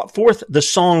who brought forth the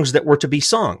songs that were to be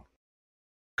sung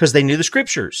because they knew the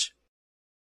scriptures.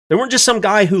 They weren't just some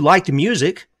guy who liked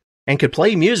music and could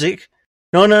play music.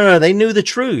 No. They knew the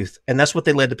truth, and that's what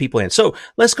they led the people in. So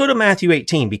let's go to Matthew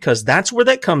 18 because that's where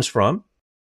that comes from.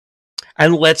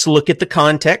 And let's look at the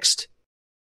context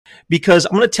because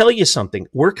I'm going to tell you something.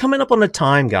 We're coming up on a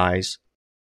time, guys.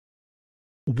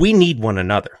 We need one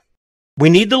another. We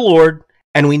need the Lord,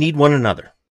 and we need one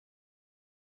another.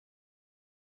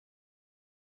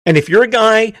 And if you're a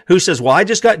guy who says, well, I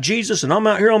just got Jesus and I'm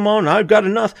out here on my own, I've got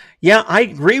enough. Yeah, I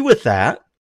agree with that.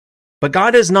 But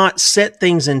God has not set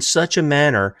things in such a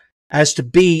manner as to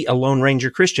be a Lone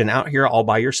Ranger Christian out here all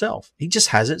by yourself. He just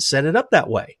hasn't set it up that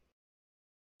way.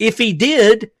 If he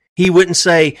did, he wouldn't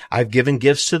say, I've given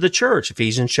gifts to the church,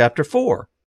 Ephesians chapter 4.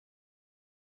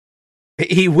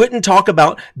 He wouldn't talk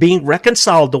about being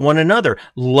reconciled to one another,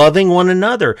 loving one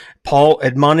another. Paul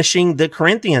admonishing the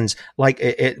Corinthians, like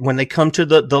when they come to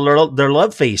their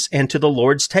love feast and to the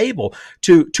Lord's table,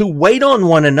 to wait on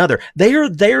one another. They are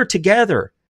there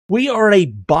together. We are a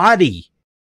body.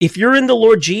 If you're in the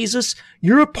Lord Jesus,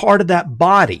 you're a part of that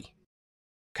body.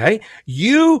 Okay?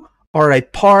 You are a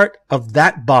part of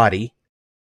that body.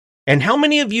 And how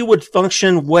many of you would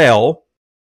function well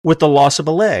with the loss of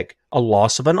a leg, a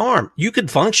loss of an arm? You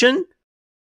could function,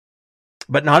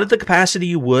 but not at the capacity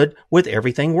you would with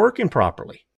everything working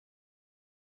properly.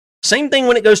 Same thing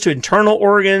when it goes to internal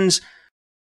organs,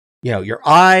 your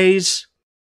eyes,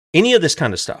 any of this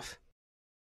kind of stuff.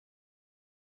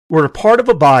 We're a part of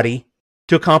a body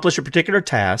to accomplish a particular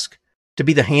task, to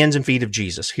be the hands and feet of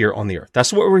Jesus here on the earth.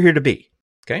 That's what we're here to be.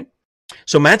 Okay?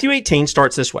 So Matthew 18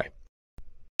 starts this way.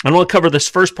 I'm going to cover this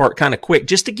first part kind of quick,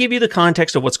 just to give you the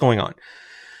context of what's going on.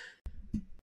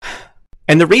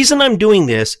 And the reason I'm doing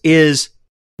this is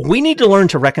we need to learn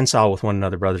to reconcile with one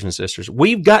another, brothers and sisters.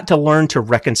 We've got to learn to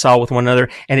reconcile with one another,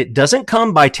 and it doesn't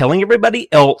come by telling everybody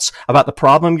else about the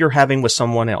problem you're having with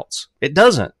someone else. It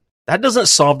doesn't. That doesn't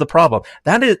solve the problem.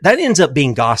 That ends up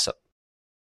being gossip.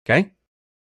 Okay?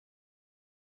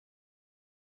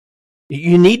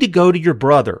 You need to go to your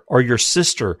brother or your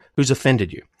sister who's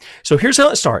offended you. So here's how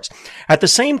it starts. At the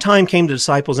same time came the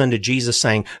disciples unto Jesus,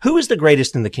 saying, who is the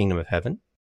greatest in the kingdom of heaven?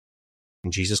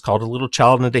 And Jesus called a little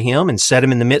child unto him and set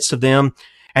him in the midst of them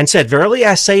and said, verily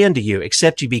I say unto you,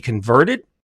 except you be converted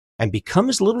and become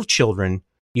as little children,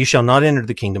 you shall not enter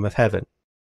the kingdom of heaven.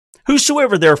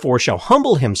 Whosoever therefore shall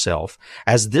humble himself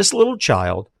as this little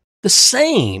child, the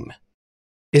same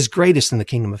is greatest in the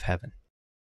kingdom of heaven.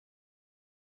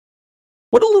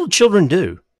 What do little children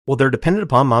do? Well, they're dependent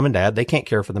upon mom and dad. They can't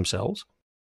care for themselves.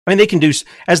 I mean, they can do,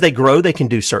 as they grow, they can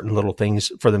do certain little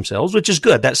things for themselves, which is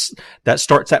good. That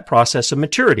starts that process of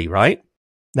maturity, right?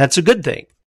 That's a good thing.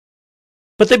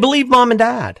 But they believe mom and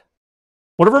dad.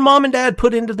 Whatever mom and dad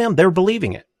put into them, they're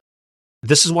believing it.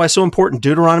 This is why it's so important.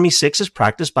 Deuteronomy 6 is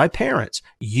practiced by parents.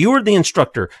 You are the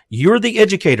instructor. You are the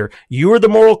educator. You are the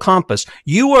moral compass.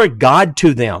 You are God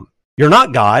to them. You're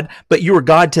not God, but you are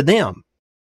God to them.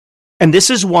 And this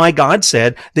is why God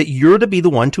said that you're to be the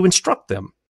one to instruct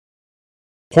them.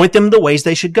 Point them the ways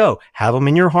they should go. Have them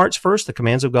in your hearts first, the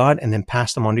commands of God, and then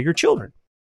pass them on to your children.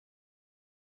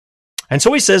 And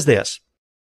so he says this,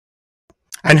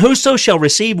 and whoso shall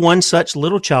receive one such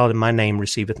little child in my name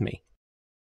receiveth me.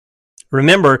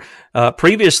 Remember,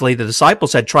 previously the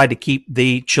disciples had tried to keep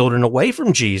the children away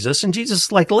from Jesus, and Jesus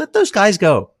is like, let those guys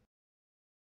go.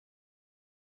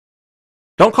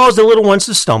 Don't cause the little ones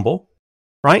to stumble,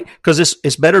 right? Because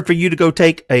it's better for you to go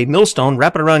take a millstone,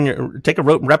 take a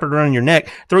rope and wrap it around your neck,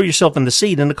 throw yourself in the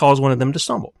sea than to cause one of them to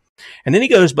stumble. And then he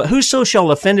goes, but whoso shall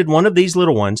offended one of these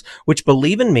little ones, which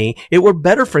believe in me, it were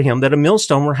better for him that a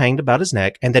millstone were hanged about his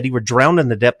neck, and that he were drowned in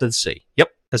the depth of the sea. Yep,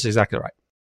 that's exactly right.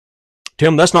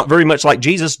 Tim, that's not very much like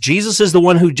Jesus. Jesus is the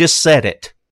one who just said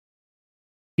it.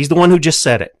 He's the one who just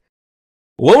said it.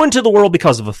 Woe unto the world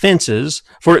because of offenses,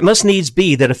 for it must needs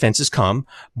be that offenses come,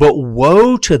 but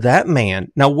woe to that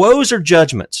man. Now, woes are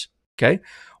judgments, okay?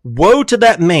 Woe to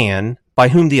that man by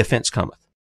whom the offense cometh.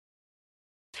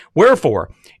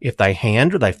 Wherefore, if thy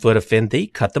hand or thy foot offend thee,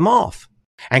 cut them off,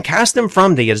 and cast them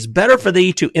from thee. It is better for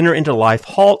thee to enter into life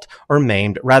halt or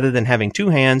maimed, rather than having 2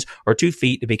 hands or 2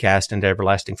 feet to be cast into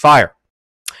everlasting fire.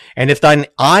 And if thine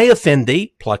eye offend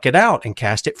thee, pluck it out and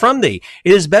cast it from thee.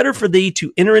 It is better for thee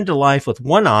to enter into life with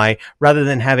 1 eye, rather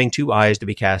than having 2 eyes to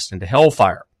be cast into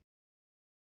hellfire.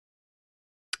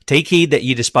 Take heed that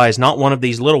ye despise not one of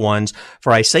these little ones,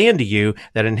 for I say unto you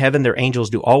that in heaven their angels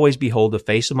do always behold the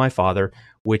face of my Father,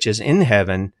 which is in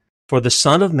heaven. For the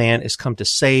Son of Man is come to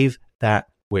save that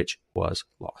which was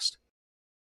lost.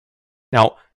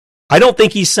 Now, I don't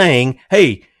think he's saying,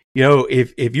 hey,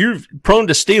 if you're prone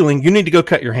to stealing, you need to go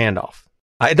cut your hand off.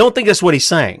 I don't think that's what he's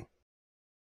saying.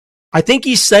 I think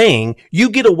he's saying you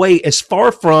get away as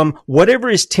far from whatever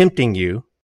is tempting you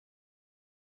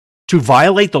to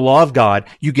violate the law of God.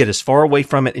 You get as far away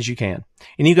from it as you can.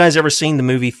 And you guys ever seen the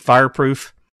movie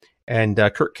Fireproof? And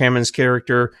Kirk Cameron's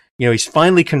character, he's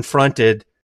finally confronted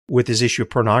with his issue of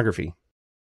pornography.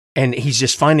 And he's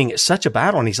just finding it such a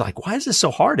battle. And he's like, why is this so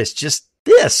hard? It's just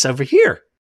this over here.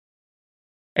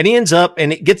 And he ends up,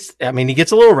 and he gets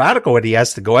a little radical and he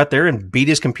has to go out there and beat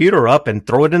his computer up and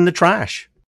throw it in the trash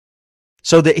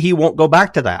so that he won't go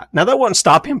back to that. Now, that won't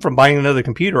stop him from buying another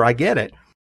computer. I get it.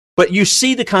 But you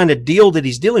see the kind of deal that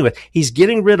he's dealing with. He's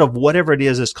getting rid of whatever it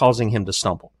is that's causing him to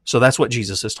stumble. So that's what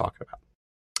Jesus is talking about.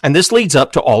 And this leads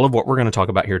up to all of what we're going to talk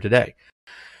about here today.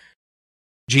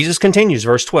 Jesus continues,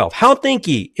 verse 12. How think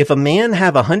ye, if a man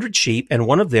have 100 sheep, and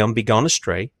one of them be gone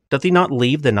astray, doth he not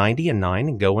leave the 99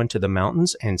 and go into the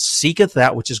mountains, and seeketh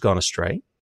that which is gone astray?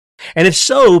 And if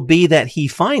so be that he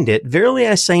find it, verily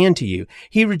I say unto you,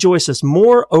 he rejoiceth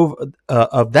more of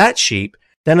that sheep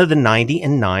than of the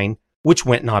 99 which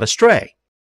went not astray.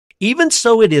 Even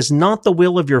so it is not the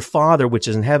will of your Father which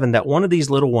is in heaven that one of these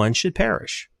little ones should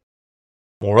perish.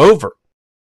 Moreover,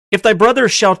 if thy brother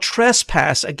shall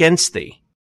trespass against thee,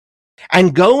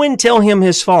 and go and tell him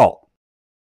his fault,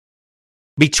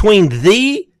 between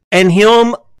thee and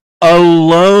him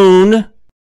alone,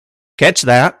 catch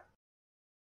that,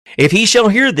 if he shall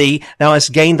hear thee, thou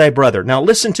hast gained thy brother. Now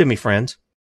listen to me, friends.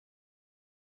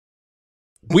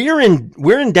 We're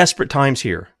in desperate times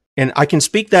here. And I can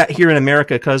speak that here in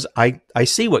America because I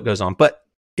see what goes on. But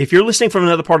if you're listening from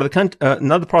another part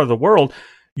of the world,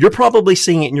 you're probably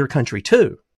seeing it in your country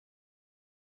too.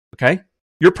 Okay?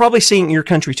 You're probably seeing it in your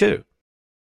country too.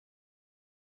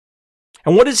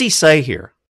 And what does he say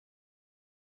here?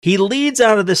 He leads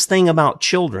out of this thing about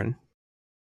children.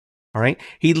 All right?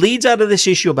 He leads out of this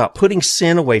issue about putting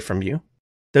sin away from you,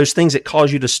 those things that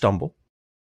cause you to stumble.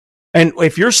 And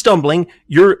if you're stumbling,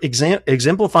 you're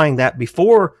exemplifying that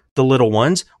before the little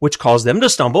ones, which cause them to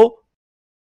stumble.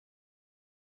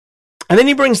 And then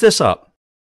he brings this up.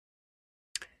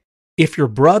 If your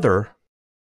brother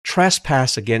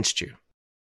trespass against you.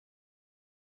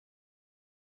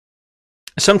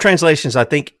 Some translations, I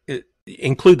think,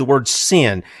 include the word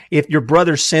sin. If your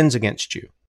brother sins against you.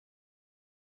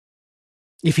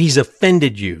 If he's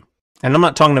offended you. And I'm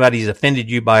not talking about he's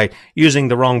offended you by using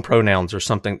the wrong pronouns or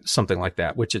something like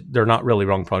that, which they're not really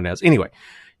wrong pronouns. Anyway,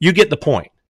 you get the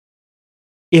point.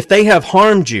 If they have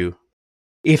harmed you,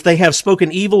 if they have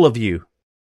spoken evil of you,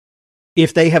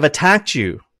 if they have attacked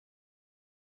you,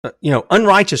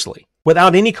 unrighteously,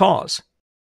 without any cause,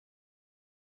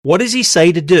 what does he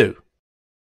say to do?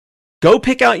 Go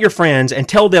pick out your friends and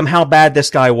tell them how bad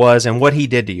this guy was and what he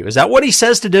did to you. Is that what he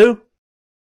says to do?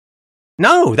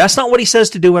 No, that's not what he says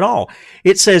to do at all.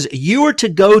 It says you are to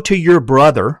go to your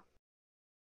brother.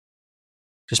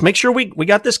 Just make sure we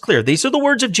got this clear. These are the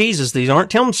words of Jesus. These aren't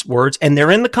Tim's words, and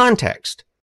they're in the context.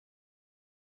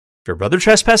 If your brother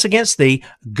trespass against thee,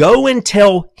 go and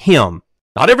tell him,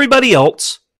 not everybody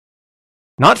else,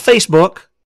 not Facebook,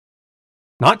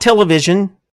 not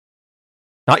television,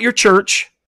 not your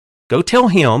church. Go tell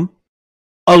him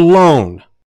alone.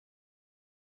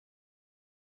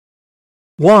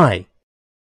 Why?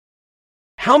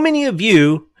 How many of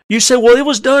you say, well, it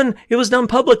was done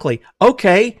publicly.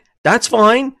 Okay, that's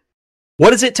fine.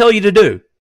 What does it tell you to do?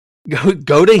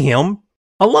 Go to him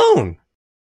alone.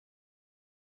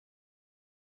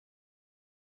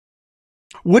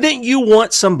 Wouldn't you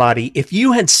want somebody, if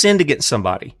you had sinned against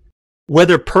somebody,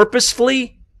 whether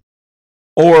purposefully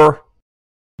or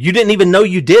you didn't even know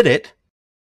you did it,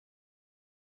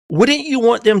 wouldn't you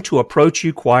want them to approach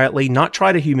you quietly, not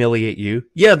try to humiliate you?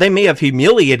 Yeah, they may have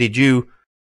humiliated you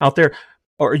out there,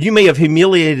 or you may have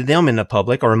humiliated them in the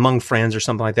public or among friends or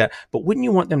something like that, but wouldn't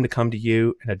you want them to come to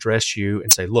you and address you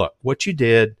and say, look, what you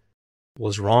did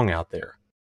was wrong out there.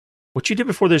 What you did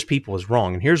before those people was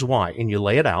wrong, and here's why. And you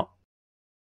lay it out.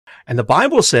 And the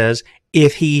Bible says,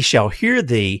 if he shall hear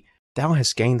thee, thou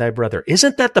hast gained thy brother.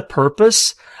 Isn't that the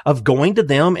purpose of going to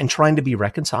them and trying to be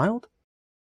reconciled?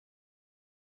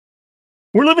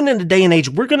 We're living in a day and age,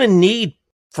 we're going to need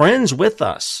friends with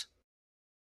us.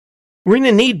 We're going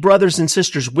to need brothers and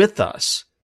sisters with us.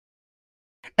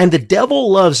 And the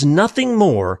devil loves nothing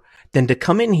more than to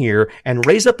come in here and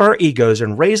raise up our egos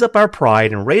and raise up our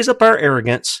pride and raise up our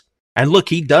arrogance. And look,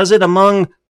 he does it among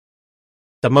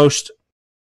the most,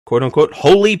 quote unquote,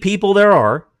 holy people there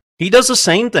are. He does the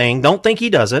same thing. Don't think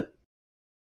he doesn't.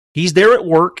 He's there at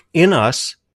work in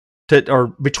us, or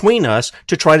between us,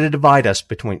 to try to divide us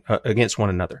against one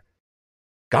another.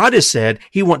 God has said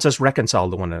he wants us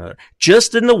reconciled to one another,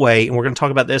 just in the way, and we're going to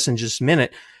talk about this in just a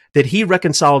minute, that he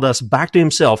reconciled us back to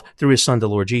himself through his son, the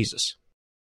Lord Jesus.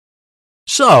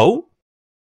 So,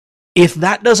 if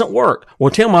that doesn't work, well,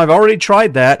 Tim, I've already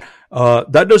tried that.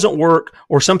 That doesn't work.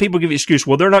 Or some people give you excuse,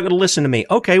 well, they're not going to listen to me.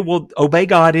 Okay, well, obey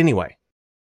God anyway.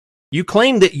 You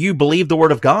claim that you believe the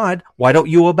word of God. Why don't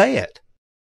you obey it?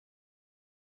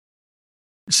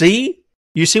 See?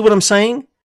 You see what I'm saying?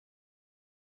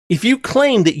 If you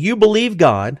claim that you believe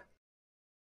God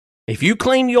If you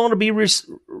claim you ought to be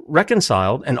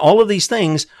reconciled and all of these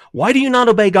things, why do you not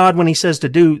obey God when he says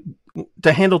to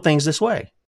handle things this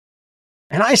way?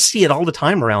 And I see it all the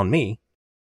time around me.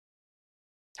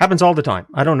 Happens all the time.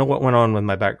 I don't know what went on with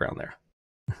my background there.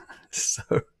 So,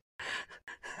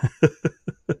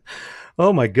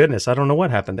 oh my goodness, I don't know what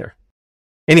happened there.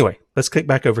 Anyway, let's click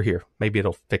back over here. Maybe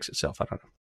it'll fix itself. I don't know.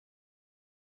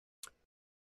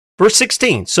 Verse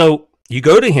 16. So you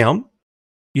go to him,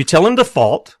 you tell him the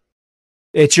fault.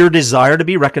 It's your desire to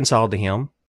be reconciled to him.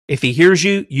 If he hears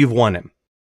you, you've won him.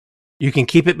 You can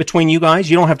keep it between you guys.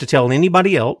 You don't have to tell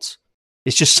anybody else.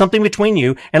 It's just something between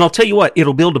you. And I'll tell you what,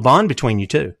 it'll build a bond between you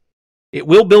two. It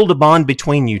will build a bond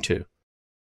between you two.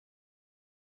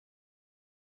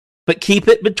 But keep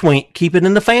it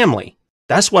in the family.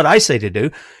 That's what I say to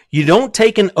do. You don't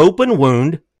take an open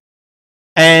wound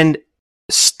and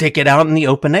stick it out in the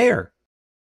open air.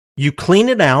 You clean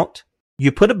it out.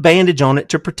 You put a bandage on it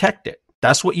to protect it.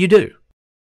 That's what you do.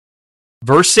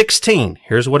 Verse 16,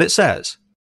 here's what it says.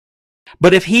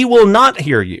 But if he will not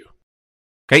hear you,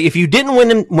 okay, if you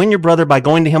didn't win your brother by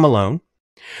going to him alone,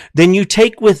 then you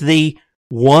take with thee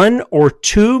one or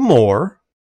two more.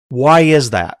 Why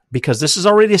is that? Because this is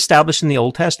already established in the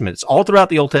Old Testament. It's all throughout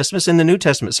the Old Testament. It's in the New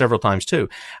Testament several times too.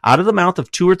 Out of the mouth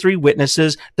of 2 or 3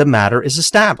 witnesses, the matter is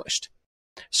established.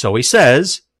 So he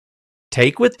says,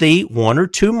 take with thee 1 or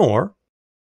 2 more,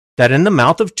 that in the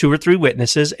mouth of 2 or 3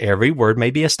 witnesses, every word may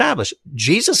be established.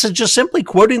 Jesus is just simply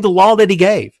quoting the law that he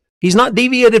gave. He's not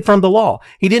deviated from the law.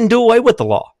 He didn't do away with the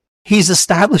law. He's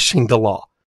establishing the law.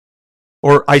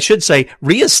 Or I should say,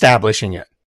 reestablishing it,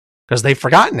 because they've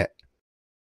forgotten it.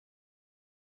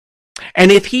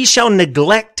 And if he shall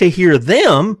neglect to hear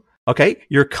them, okay,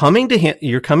 you're coming to him,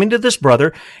 you're coming to this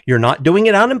brother, you're not doing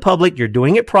it out in public, you're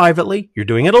doing it privately, you're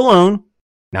doing it alone.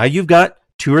 Now you've got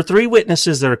 2 or 3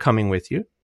 witnesses that are coming with you.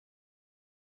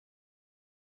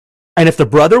 And if the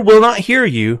brother will not hear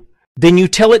you, then you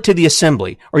tell it to the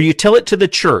assembly, or you tell it to the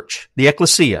church, the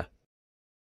ecclesia,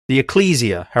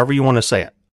 however you want to say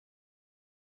it.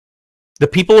 The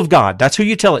people of God, that's who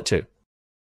you tell it to.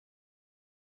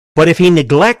 But if he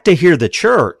neglect to hear the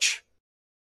church,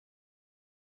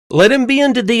 let him be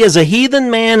unto thee as a heathen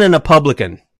man and a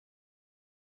publican.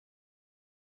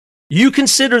 You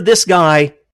consider this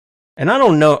guy, and I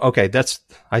don't know, okay,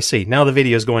 I see. Now the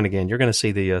video is going again. You're going to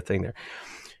see the thing there.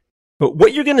 But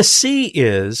what you're going to see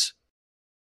is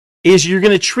you're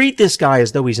going to treat this guy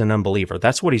as though he's an unbeliever.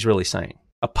 That's what he's really saying.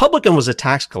 A publican was a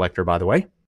tax collector, by the way.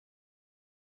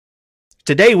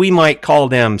 Today, we might call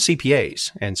them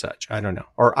CPAs and such. I don't know.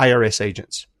 Or IRS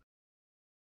agents.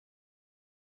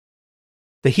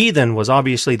 The heathen was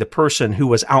obviously the person who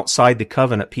was outside the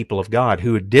covenant people of God,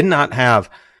 who did not have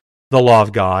the law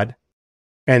of God,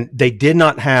 and they did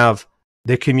not have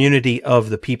the community of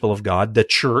the people of God, the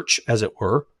church, as it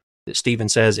were, that Stephen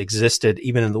says existed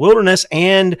even in the wilderness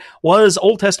and was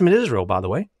Old Testament Israel, by the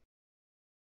way.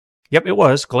 Yep, it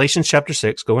was. Galatians chapter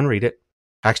 6. Go and read it.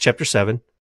 Acts chapter 7.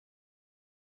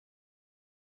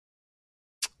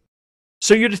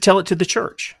 So you're to tell it to the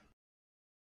church.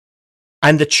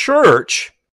 And the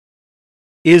church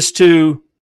is to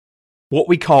what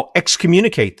we call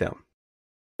excommunicate them.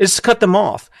 It's to cut them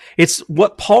off. It's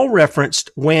what Paul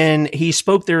referenced when he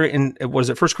spoke there in,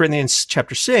 1 Corinthians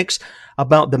chapter 6,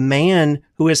 about the man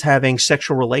who is having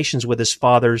sexual relations with his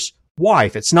father's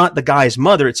wife. It's not the guy's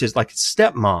mother, it's his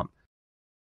stepmom.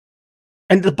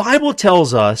 And the Bible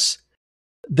tells us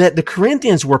that the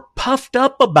Corinthians were puffed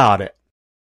up about it.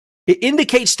 It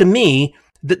indicates to me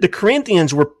that the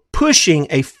Corinthians were pushing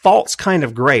a false kind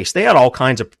of grace. They had all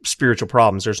kinds of spiritual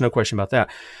problems. There's no question about that.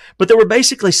 But they were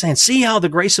basically saying, see how the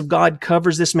grace of God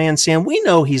covers this man's sin? We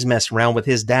know he's messed around with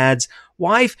his dad's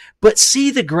wife, but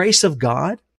see the grace of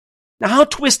God? Now, how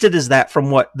twisted is that from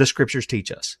what the scriptures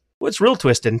teach us? Well, it's real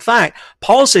twisted. In fact,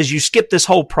 Paul says you skip this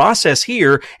whole process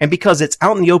here, and because it's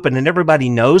out in the open and everybody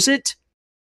knows it,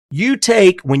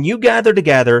 when you gather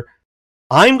together,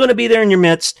 I'm going to be there in your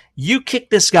midst. You kick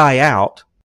this guy out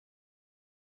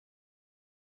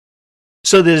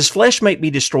so that his flesh might be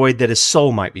destroyed, that his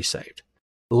soul might be saved.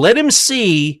 Let him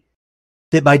see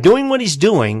that by doing what he's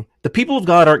doing, the people of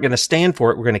God aren't going to stand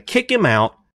for it. We're going to kick him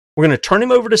out. We're going to turn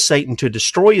him over to Satan to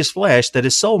destroy his flesh, that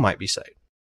his soul might be saved.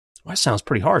 Well, that sounds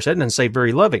pretty harsh. That doesn't say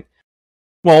very loving.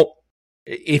 Well,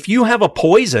 if you have a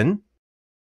poison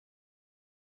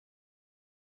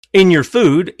in your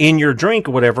food, in your drink,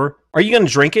 or whatever, are you going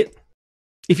to drink it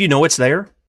if you know it's there?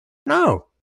 No.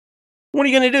 What are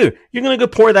you going to do? You're going to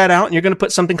go pour that out and you're going to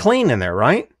put something clean in there,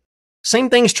 right? Same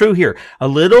thing's true here. A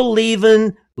little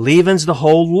leaven leavens the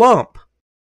whole lump,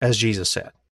 as Jesus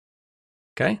said.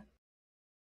 Okay?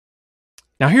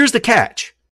 Now here's the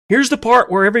catch. Here's the part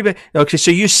where everybody, okay,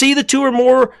 so you see the two or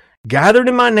more gathered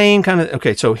in my name, kind of,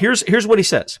 okay, so here's what he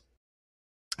says.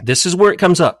 This is where it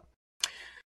comes up.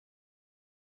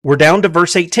 We're down to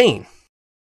verse 18.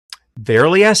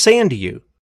 Verily I say unto you,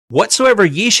 whatsoever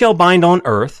ye shall bind on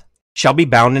earth shall be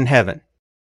bound in heaven,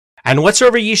 and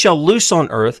whatsoever ye shall loose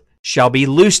on earth shall be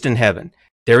loosed in heaven.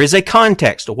 There is a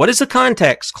context. What is the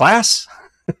context, class?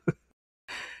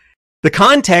 The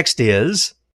context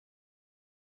is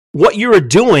what you are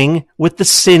doing with the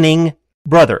sinning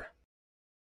brother.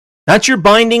 That's your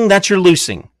binding, that's your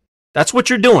loosing. That's what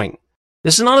you're doing.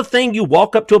 This is not a thing you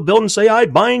walk up to a building and say, I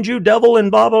bind you, devil, and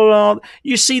blah, blah, blah.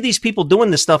 You see these people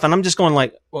doing this stuff, and I'm just going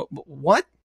like, what?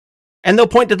 And they'll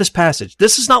point to this passage.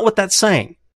 This is not what that's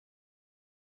saying.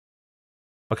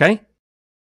 Okay?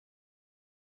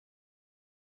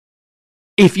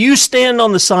 If you stand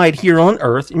on the side here on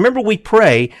earth, remember we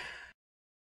pray,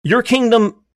 your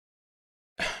kingdom,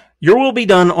 your will be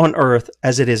done on earth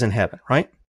as it is in heaven, right?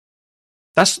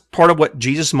 That's part of what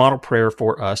Jesus' model prayer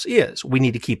for us is. We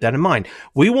need to keep that in mind.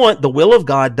 We want the will of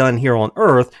God done here on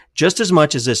earth just as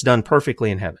much as it's done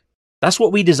perfectly in heaven. That's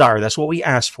what we desire. That's what we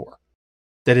ask for,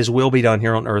 that his will be done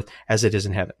here on earth as it is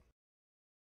in heaven.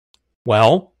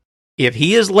 Well, if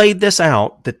he has laid this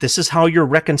out, that this is how you're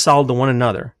reconciled to one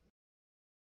another,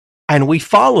 and we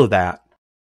follow that,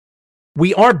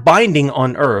 we are binding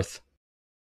on earth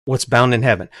what's bound in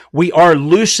heaven. We are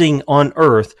loosing on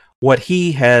earth what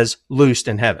he has loosed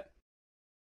in heaven.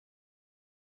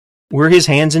 We're his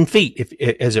hands and feet,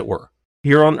 as it were,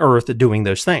 here on earth doing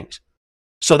those things.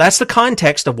 So that's the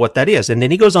context of what that is. And then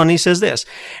he goes on and he says this,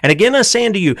 and again I say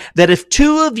unto you, that if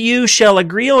two of you shall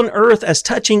agree on earth as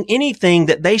touching anything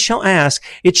that they shall ask,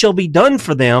 it shall be done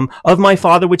for them of my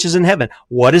Father which is in heaven.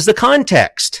 What is the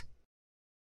context?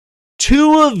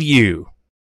 Two of you.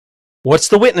 What's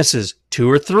the witnesses? 2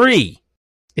 or 3.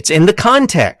 It's in the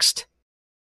context.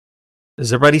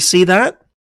 Does everybody see that?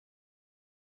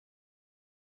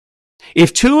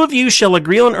 If 2 of you shall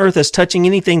agree on earth as touching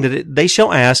anything that they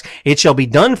shall ask, it shall be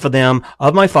done for them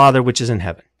of my Father which is in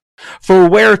heaven. For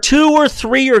where 2 or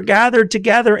 3 are gathered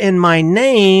together in my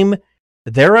name,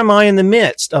 there am I in the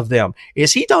midst of them.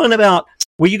 Is he talking about,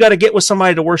 well, you got to get with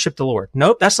somebody to worship the Lord?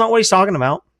 Nope, that's not what he's talking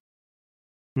about.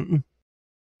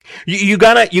 You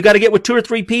gotta get with 2 or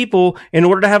 3 people in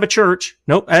order to have a church.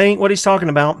 Nope, that ain't what he's talking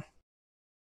about.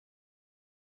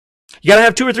 You got to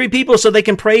have 2 or 3 people so they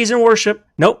can praise and worship.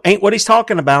 Nope, ain't what he's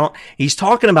talking about. He's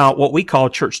talking about what we call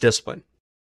church discipline.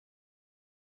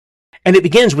 And it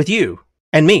begins with you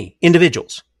and me,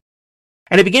 individuals.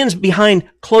 And it begins behind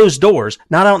closed doors,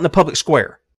 not out in the public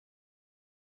square.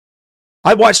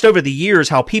 I've watched over the years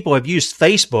how people have used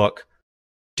Facebook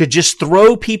to just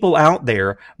throw people out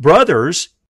there, brothers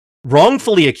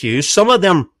wrongfully accused, some of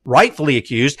them rightfully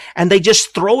accused, and they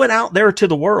just throw it out there to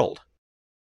the world.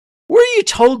 Were you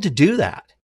told to do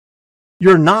that?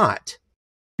 You're not.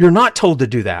 You're not told to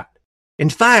do that.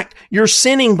 In fact, you're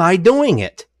sinning by doing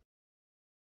it.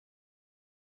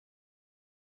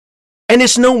 And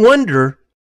it's no wonder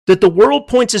that the world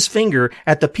points its finger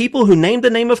at the people who name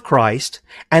the name of Christ,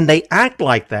 and they act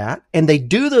like that, and they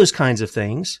do those kinds of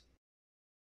things.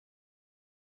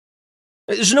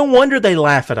 There's no wonder they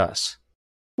laugh at us.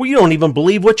 Well, you don't even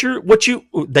believe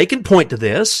they can point to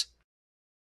this.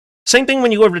 Same thing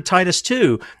when you go over to Titus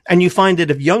 2, and you find that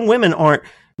if young women aren't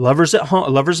lovers at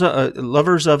home, lovers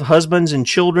of husbands and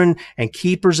children, and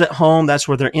keepers at home, that's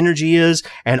where their energy is,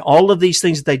 and all of these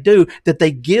things that they do, that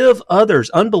they give others,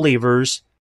 unbelievers,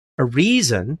 a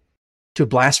reason to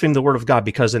blaspheme the word of God,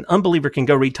 because an unbeliever can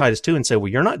go read Titus 2 and say,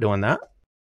 well, you're not doing that.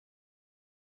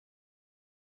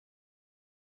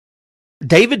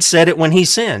 David said it when he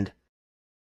sinned.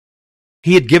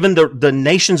 He had given the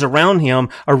nations around him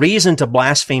a reason to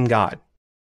blaspheme God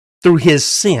through his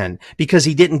sin, because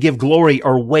he didn't give glory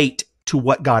or weight to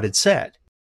what God had said.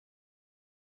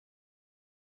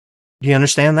 Do you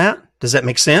understand that? Does that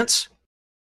make sense?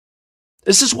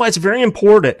 This is why it's very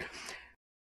important.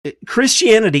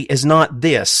 Christianity is not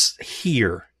this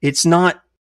here. It's not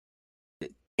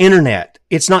internet.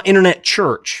 It's not internet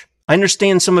church. I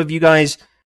understand some of you guys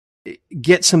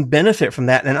get some benefit from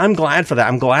that, and I'm glad for that.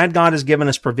 I'm glad God has given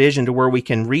us provision to where we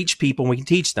can reach people and we can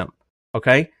teach them,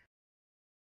 okay?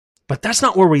 But that's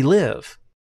not where we live.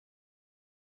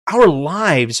 Our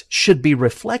lives should be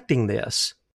reflecting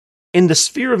this in the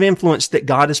sphere of influence that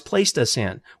God has placed us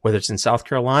in, whether it's in South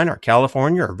Carolina or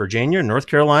California or Virginia, or North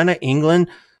Carolina, England,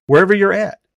 wherever you're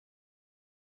at.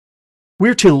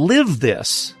 We're to live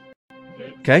this,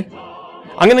 okay?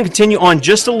 I'm going to continue on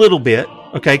just a little bit,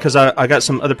 okay, because I got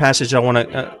some other passages I want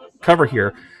to cover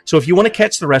here. So if you want to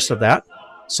catch the rest of that,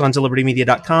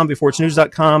 sonsoflibertymedia.com,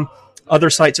 beforeitsnews.com, other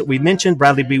sites that we mentioned.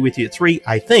 Bradley will be with you at 3,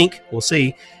 I think. We'll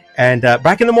see. And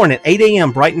back in the morning, 8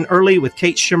 a.m., bright and early with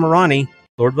Kate Shimarani.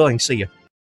 Lord willing, see you.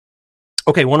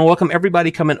 Okay, want to welcome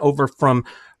everybody coming over from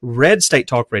Red State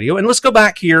Talk Radio. And let's go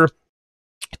back here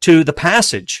to the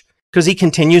passage, because he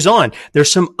continues on.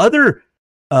 There's some other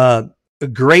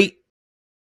great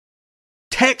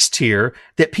text here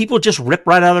that people just rip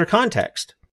right out of their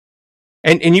context.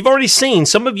 And you've already seen,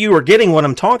 some of you are getting what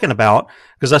I'm talking about,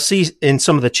 because I see in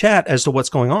some of the chat as to what's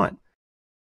going on.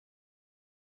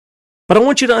 But I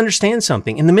want you to understand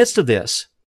something. In the midst of this,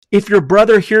 if your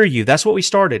brother hear you, that's what we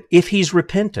started. If he's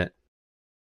repentant.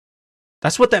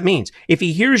 That's what that means. If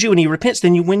he hears you and he repents,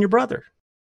 then you win your brother.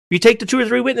 If you take the 2 or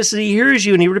 3 witnesses, he hears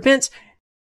you and he repents,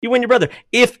 you win your brother.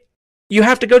 If you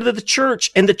have to go to the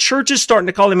church and the church is starting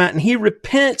to call him out and he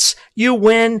repents, you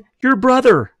win your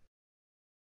brother.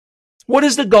 What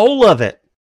is the goal of it?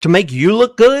 To make you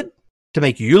look good? To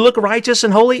make you look righteous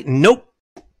and holy? Nope.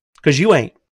 Because you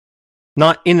ain't.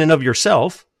 Not in and of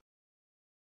yourself.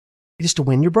 It is to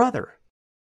win your brother.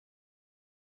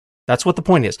 That's what the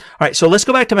point is. All right, so let's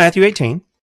go back to Matthew 18.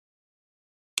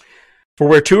 For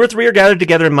where 2 or 3 are gathered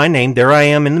together in my name, there I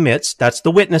am in the midst. That's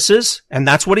the witnesses, and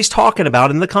that's what he's talking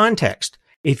about in the context.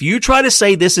 If you try to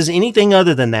say this is anything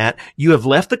other than that, you have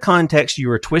left the context, you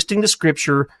are twisting the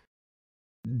scripture.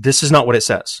 This is not what it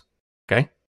says. Okay?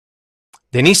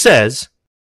 Then he says,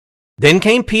 then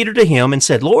came Peter to him and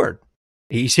said, Lord,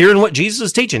 he's hearing what Jesus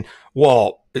is teaching.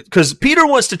 Well, because Peter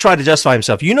wants to try to justify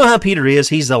himself. You know how Peter is.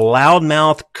 He's a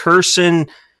loudmouth, cursing,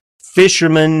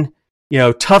 fisherman,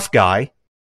 tough guy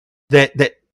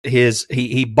that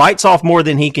he bites off more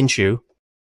than he can chew.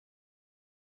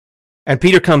 And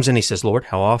Peter comes in, he says, Lord,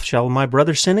 how oft shall my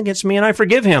brother sin against me and I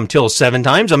forgive him? Till 7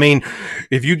 times? I mean,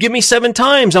 if you give me 7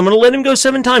 times, I'm going to let him go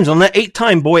 7 times. On that 8th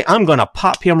time, boy, I'm going to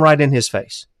pop him right in his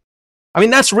face. I mean,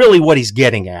 that's really what he's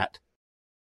getting at,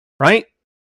 right?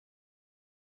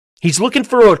 He's looking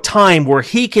for a time where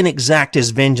he can exact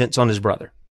his vengeance on his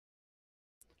brother.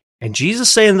 And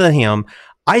Jesus saying to him,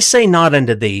 I say not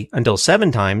unto thee until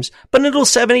 7 times, but until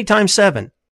 70 times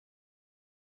 7.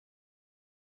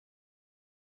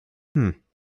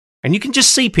 And you can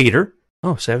just see Peter.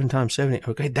 7 times 70.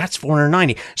 Okay, that's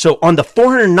 490. So on the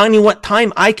 491st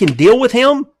time I can deal with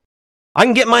him? I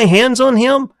can get my hands on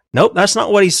him? Nope, that's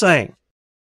not what he's saying.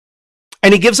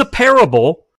 And he gives a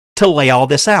parable to lay all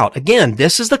this out. Again,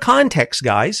 this is the context,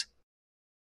 guys.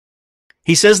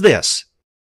 He says this,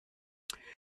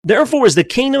 therefore is the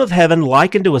kingdom of heaven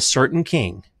likened to a certain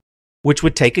king, which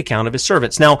would take account of his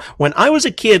servants. Now, when I was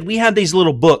a kid, we had these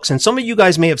little books, and some of you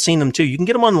guys may have seen them too. You can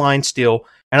get them online still,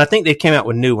 and I think they came out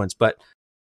with new ones. But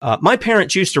my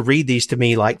parents used to read these to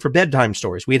me like for bedtime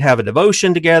stories. We'd have a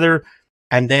devotion together,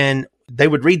 and then they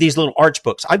would read these little arch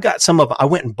books. I've got some of them. I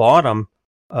went and bought them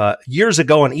years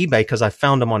ago on eBay because I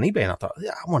found them on eBay, and I thought,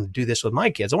 yeah, I want to do this with my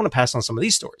kids. I want to pass on some of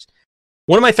these stories.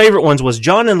 One of my favorite ones was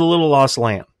John and the Little Lost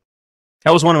Lamb.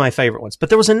 That was one of my favorite ones. But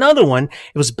there was another one.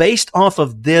 It was based off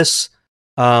of this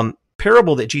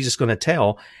parable that Jesus is going to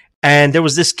tell. And there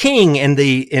was this king, and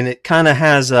it kind of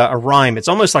has a rhyme. It's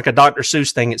almost like a Dr.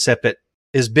 Seuss thing, except it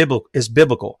is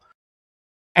biblical.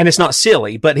 And it's not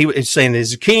silly, but he is saying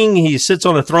there's a king. He sits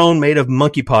on a throne made of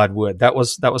monkey pod wood. That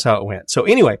was how it went. So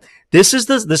anyway, this is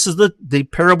the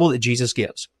parable that Jesus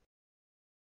gives.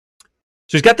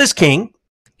 So he's got this king.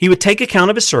 He would take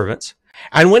account of his servants.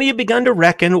 And when he had begun to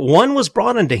reckon, one was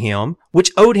brought unto him,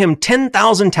 which owed him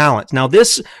 10,000 talents. Now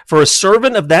this, for a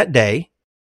servant of that day,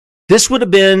 this would have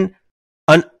been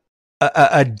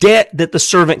a debt that the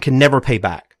servant could never pay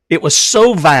back. It was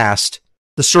so vast,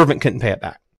 the servant couldn't pay it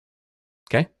back.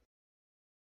 Okay?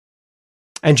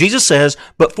 And Jesus says,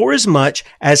 but for as much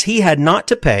as he had not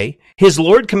to pay, his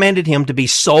Lord commanded him to be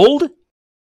sold,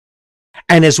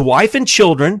 and his wife and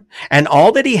children, and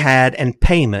all that he had, and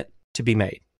payment to be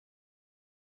made.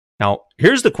 Now,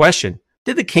 here's the question.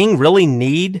 Did the king really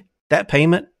need that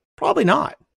payment? Probably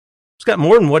not. He's got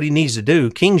more than what he needs to do.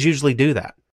 Kings usually do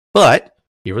that. But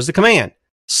here was the command.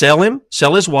 Sell him,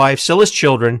 sell his wife, sell his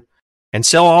children, and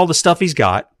sell all the stuff he's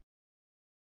got,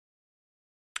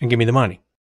 and give me the money.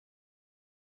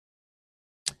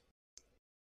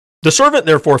 The servant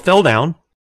therefore fell down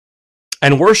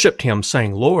and worshipped him,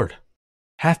 saying, Lord,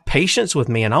 have patience with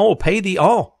me, and I will pay thee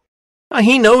all. Now,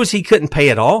 he knows he couldn't pay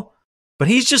it all, but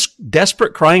he's just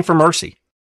desperate, crying for mercy.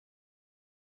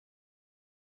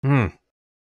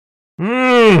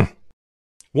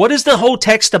 What is the whole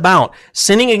text about?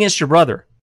 Sinning against your brother.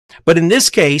 But in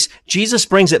this case, Jesus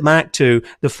brings it back to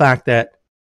the fact that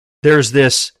there's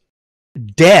this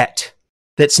debt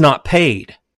that's not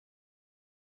paid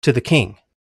to the king.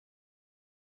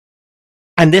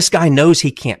 And this guy knows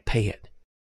he can't pay it,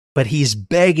 but he's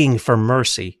begging for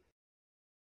mercy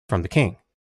from the king.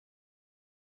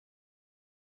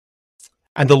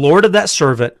 And the Lord of that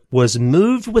servant was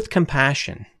moved with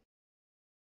compassion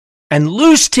and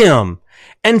loosed him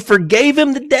and forgave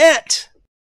him the debt.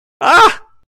 Ah!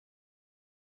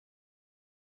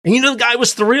 And you know, the guy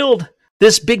was thrilled.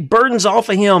 This big burden's off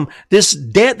of him. This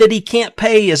debt that he can't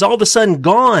pay is all of a sudden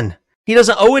gone. He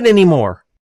doesn't owe it anymore.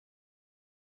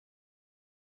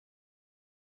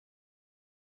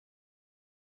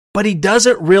 But he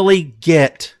doesn't really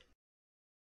get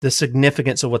the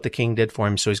significance of what the king did for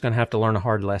him, so he's going to have to learn a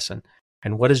hard lesson.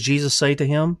 And what does Jesus say to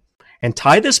him? And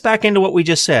tie this back into what we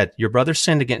just said. Your brother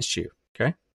sinned against you,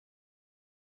 okay?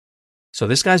 So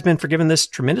this guy's been forgiven this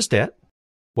tremendous debt.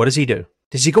 What does he do?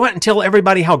 Does he go out and tell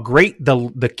everybody how great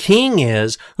the king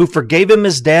is who forgave him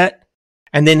his debt?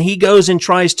 And then he goes and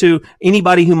tries to,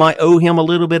 anybody who might owe him a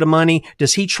little bit of money,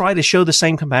 does he try to show the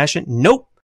same compassion? Nope.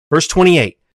 Verse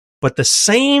 28. But the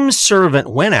same servant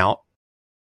went out,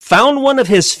 found one of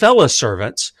his fellow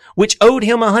servants, which owed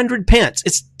him 100 pence.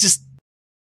 It's just,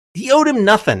 he owed him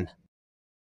nothing.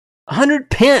 100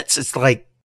 pence. It's like,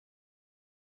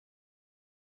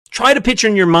 try to picture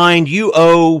in your mind, you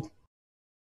owe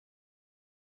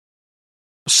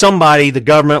somebody, the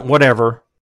government, whatever.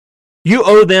 You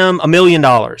owe them $1 million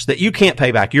that you can't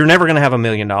pay back. You're never going to have $1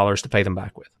 million to pay them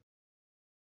back with.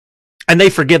 And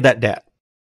they forgive that debt.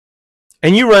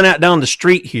 And you run out down the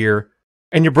street here,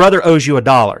 and your brother owes you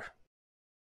 $1.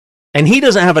 And he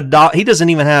doesn't have he doesn't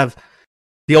even have,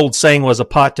 the old saying was, a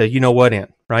pot to you know what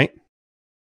in, right?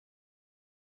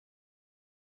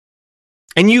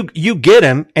 And you get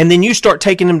him, and then you start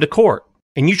taking him to court.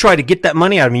 And you try to get that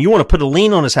money out of him. You want to put a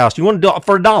lien on his house. You want to do it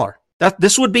for $1.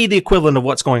 This would be the equivalent of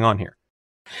what's going on here.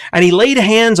 And he laid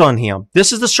hands on him.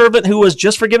 This is the servant who was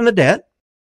just forgiven the debt,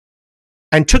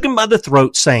 and took him by the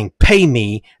throat, saying, "Pay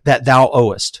me that thou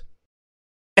owest."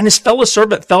 And his fellow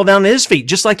servant fell down at his feet,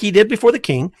 just like he did before the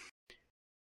king,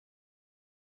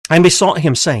 and besought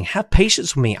him, saying, "Have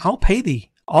patience with me, I'll pay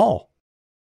thee all."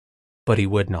 But he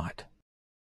would not.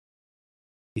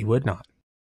 He would not.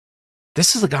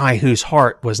 This is a guy whose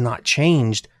heart was not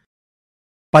changed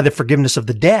by the forgiveness of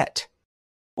the debt.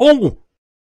 Oh,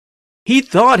 he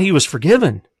thought he was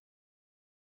forgiven.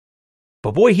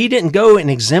 But boy, he didn't go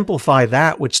and exemplify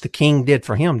that which the king did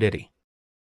for him, did he?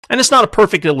 And it's not a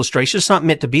perfect illustration. It's not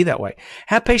meant to be that way.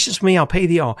 Have patience with me, I'll pay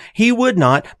thee all. He would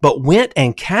not, but went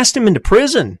and cast him into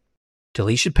prison till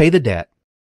he should pay the debt.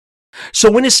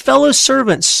 So when his fellow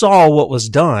servants saw what was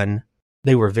done,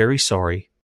 they were very sorry,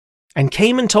 and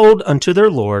came and told unto their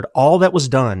Lord all that was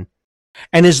done.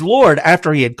 And his Lord,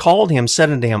 after he had called him, said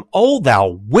unto him, "O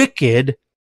thou wicked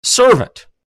servant,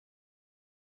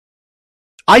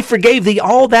 I forgave thee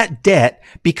all that debt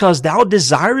because thou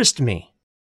desirest me.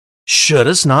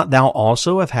 Shouldest not thou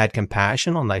also have had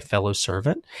compassion on thy fellow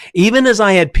servant, even as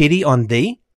I had pity on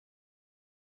thee?"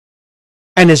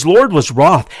 And his Lord was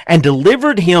wroth, and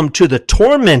delivered him to the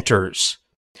tormentors,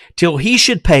 till he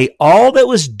should pay all that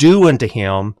was due unto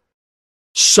him.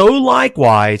 So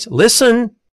likewise,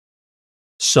 listen,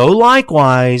 so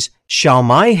likewise shall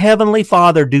my heavenly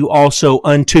Father do also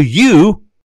unto you,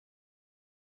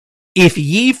 if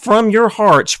ye from your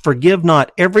hearts forgive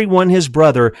not every one his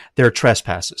brother their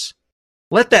trespasses.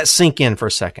 Let that sink in for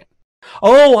a second.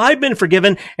 Oh, I've been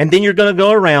forgiven, and then you're going to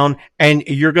go around and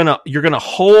you're going to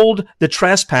hold the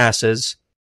trespasses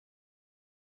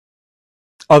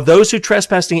of those who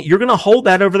trespass. You're going to hold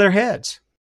that over their heads.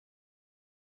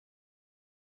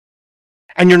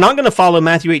 And you're not going to follow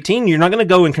Matthew 18. You're not going to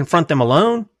go and confront them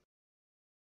alone.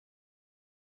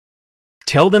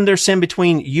 Tell them their sin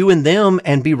between you and them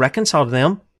and be reconciled to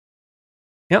them.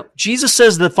 You know, Jesus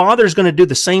says the Father is going to do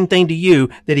the same thing to you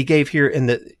that he gave here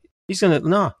he's going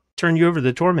to turn you over to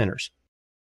the tormentors.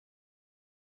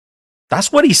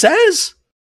 That's what he says.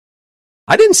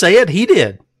 I didn't say it. He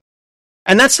did.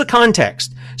 And that's the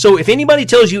context. So if anybody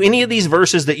tells you any of these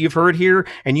verses that you've heard here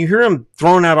and you hear them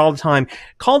thrown out all the time,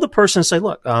 call the person and say,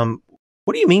 "Look,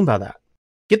 what do you mean by that?"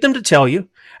 Get them to tell you.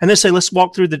 And then say, let's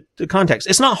walk through the context.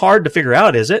 It's not hard to figure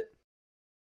out, is it?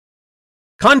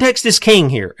 Context is king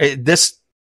here. It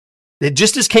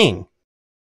just is king.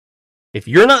 If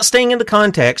you're not staying in the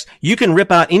context, you can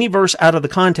rip out any verse out of the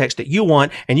context that you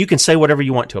want, and you can say whatever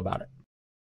you want to about it.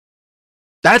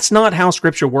 That's not how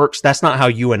Scripture works. That's not how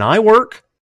you and I work.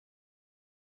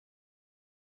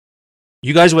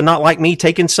 You guys would not like me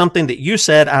taking something that you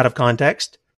said out of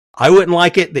context. I wouldn't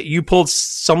like it that you pulled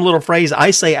some little phrase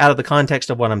I say out of the context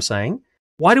of what I'm saying.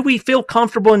 Why do we feel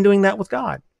comfortable in doing that with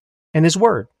God and his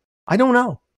word? I don't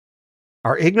know.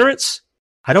 Our ignorance?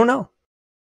 I don't know.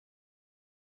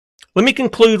 Let me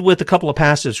conclude with a couple of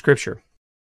passages of Scripture.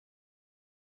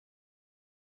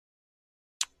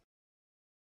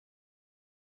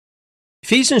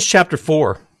 Ephesians chapter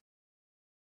 4,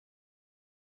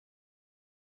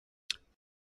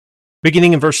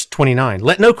 beginning in verse 29.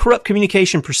 Let no corrupt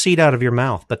communication proceed out of your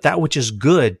mouth, but that which is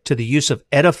good to the use of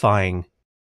edifying,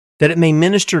 that it may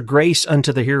minister grace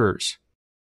unto the hearers.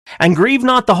 And grieve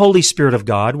not the Holy Spirit of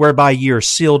God, whereby ye are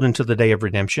sealed unto the day of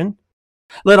redemption.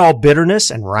 Let all bitterness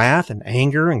and wrath and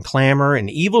anger and clamor and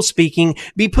evil speaking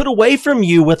be put away from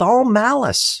you with all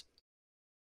malice.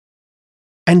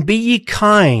 And be ye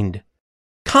kind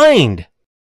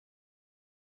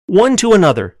one to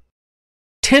another,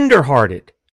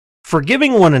 tender-hearted,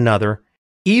 forgiving one another,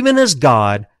 even as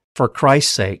God, for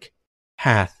Christ's sake,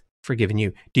 hath forgiven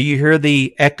you. Do you hear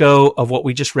the echo of what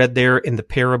we just read there in the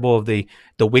parable of the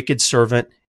wicked servant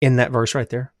in that verse right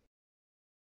there?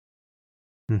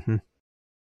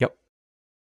 Yep.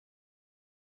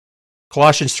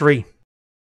 Colossians 3.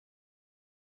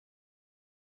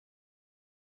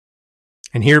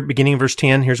 And here, beginning in verse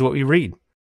 10, here's what we read.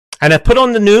 And have put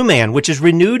on the new man, which is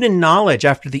renewed in knowledge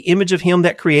after the image of him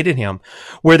that created him,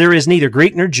 where there is neither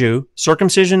Greek nor Jew,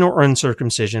 circumcision nor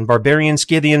uncircumcision, barbarian,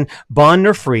 Scythian, bond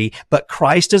nor free, but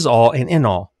Christ is all and in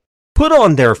all. Put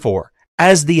on, therefore,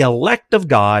 as the elect of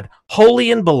God,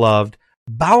 holy and beloved,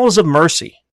 bowels of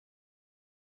mercy,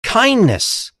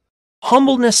 kindness,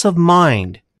 humbleness of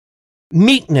mind,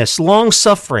 meekness,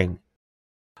 long-suffering,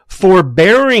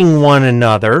 forbearing one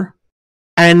another,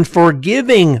 and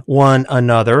forgiving one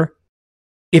another.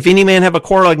 If any man have a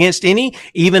quarrel against any,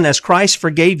 even as Christ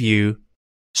forgave you,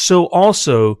 so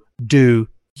also do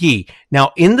ye.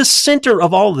 Now, in the center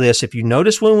of all of this, if you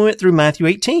notice when we went through Matthew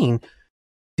 18,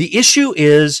 the issue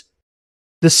is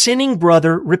the sinning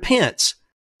brother repents.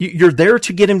 You're there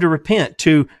to get him to repent,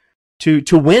 to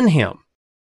win him.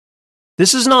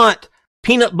 This is not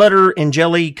peanut butter and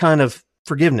jelly kind of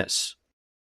forgiveness.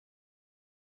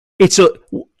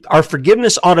 Our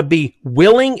forgiveness ought to be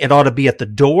willing. It ought to be at the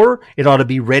door. It ought to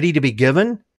be ready to be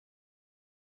given.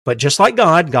 But just like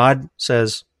God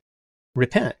says,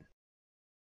 repent.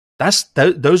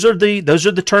 Those are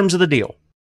the terms of the deal,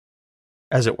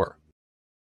 as it were.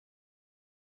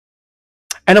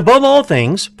 And above all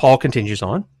things, Paul continues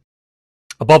on,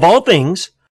 above all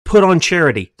things, put on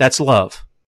charity. That's love.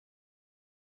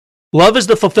 Love is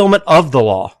the fulfillment of the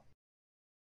law.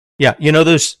 Yeah, you know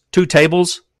those two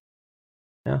tables?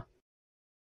 Yeah.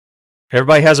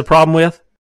 Everybody has a problem with?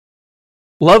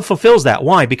 Love fulfills that.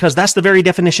 Why? Because that's the very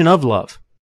definition of love,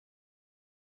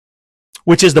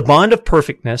 which is the bond of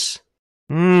perfectness.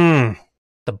 The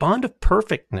bond of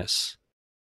perfectness.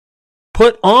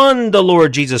 Put on the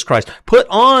Lord Jesus Christ. Put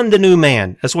on the new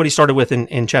man. That's what he started with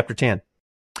in chapter 10.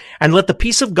 And let the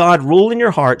peace of God rule in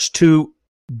your hearts, to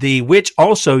the which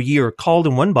also ye are called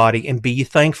in one body, and be ye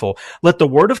thankful. Let the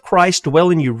word of Christ dwell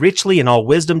in you richly in all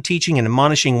wisdom, teaching and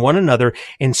admonishing one another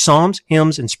in psalms,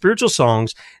 hymns, and spiritual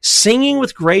songs, singing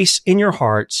with grace in your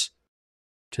hearts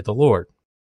to the Lord.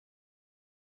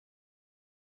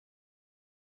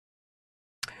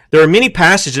 There are many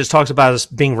passages that talks about us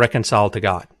being reconciled to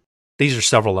God. These are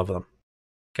several of them.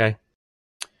 Okay?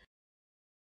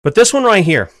 But this one right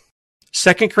here,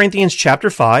 2 Corinthians chapter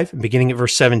 5, beginning at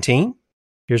verse 17,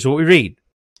 here's what we read.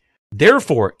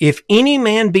 Therefore, if any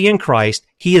man be in Christ,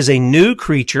 he is a new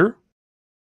creature.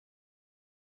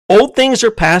 Old things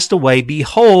are passed away.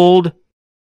 Behold,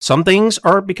 some things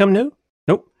are become new.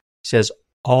 Nope. It says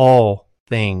all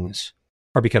things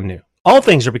are become new. All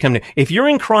things are become new. If you're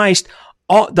in Christ,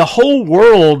 the whole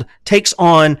world takes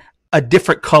on a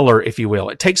different color, if you will.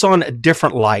 It takes on a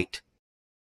different light.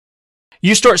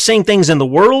 You start seeing things in the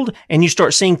world, and you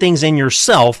start seeing things in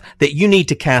yourself that you need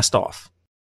to cast off.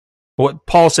 What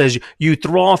Paul says, you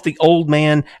throw off the old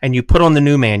man and you put on the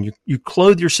new man. You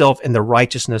clothe yourself in the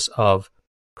righteousness of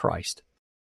Christ.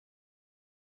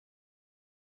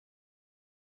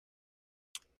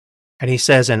 And he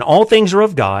says, and all things are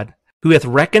of God, who hath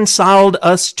reconciled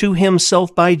us to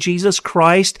himself by Jesus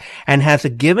Christ, and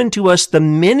hath given to us the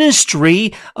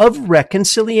ministry of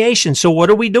reconciliation. So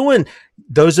what are we doing?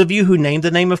 Those of you who name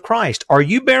the name of Christ, are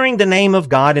you bearing the name of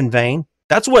God in vain?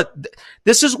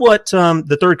 This is what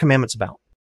the third commandment's about.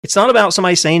 It's not about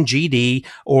somebody saying GD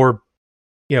or,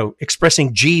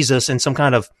 expressing Jesus in some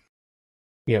kind of,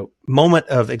 moment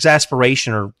of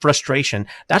exasperation or frustration.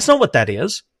 That's not what that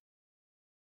is.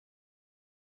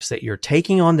 It's that you're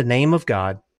taking on the name of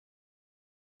God.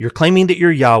 You're claiming that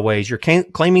you're Yahweh's. You're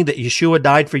claiming that Yeshua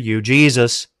died for you,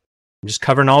 Jesus. I'm just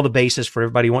covering all the bases for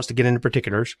everybody who wants to get into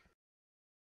particulars.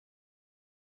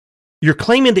 You're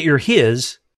claiming that you're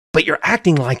his, but you're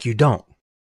acting like you don't,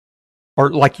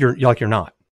 or like you're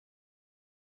not.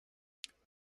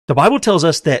 The Bible tells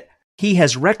us that he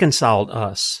has reconciled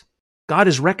us. God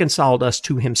has reconciled us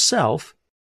to himself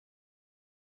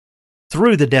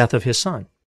through the death of his Son.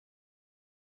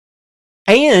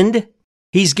 And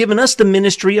he's given us the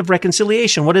ministry of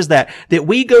reconciliation. What is that? That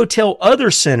we go tell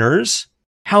other sinners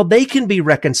how they can be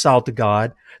reconciled to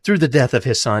God through the death of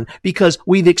his Son, because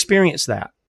we've experienced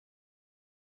that.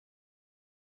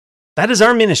 That is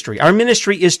our ministry. Our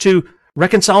ministry is to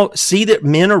reconcile, see that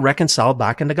men are reconciled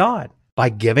back into God by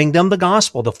giving them the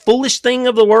gospel, the foolish thing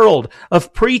of the world,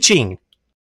 of preaching,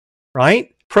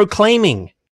 right?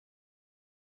 Proclaiming.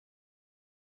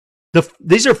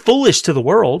 These are foolish to the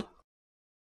world,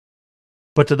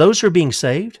 but to those who are being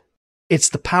saved, it's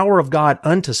the power of God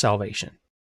unto salvation.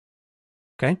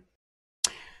 Okay?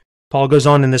 Paul goes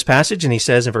on in this passage and he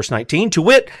says in verse 19, to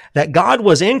wit, that God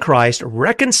was in Christ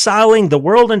reconciling the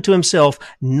world unto himself,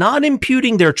 not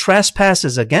imputing their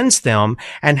trespasses against them,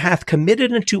 and hath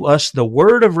committed unto us the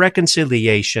word of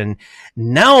reconciliation.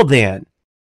 Now then,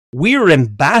 we are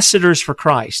ambassadors for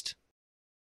Christ.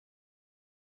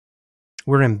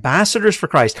 We're ambassadors for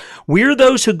Christ. We're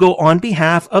those who go on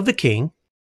behalf of the king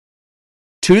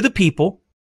to the people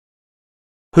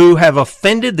who have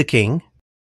offended the king.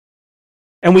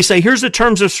 And we say, here's the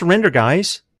terms of surrender,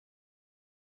 guys.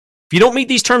 If you don't meet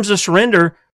these terms of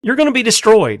surrender, you're going to be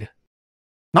destroyed.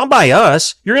 Not by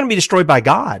us. You're going to be destroyed by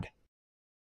God.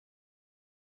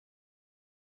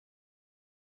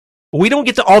 We don't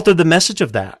get to alter the message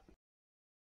of that.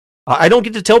 I don't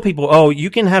get to tell people, oh,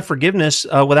 you can have forgiveness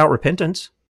without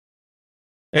repentance.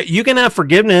 You can have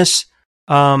forgiveness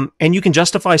and you can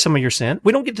justify some of your sin.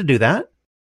 We don't get to do that.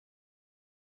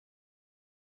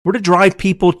 We're to drive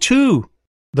people to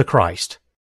the Christ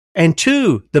and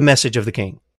to the message of the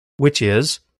King, which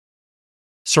is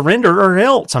surrender or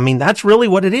else. I mean, that's really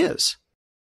what it is.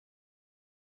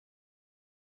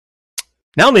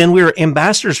 Now then, we are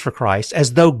ambassadors for Christ,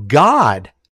 as though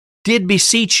God did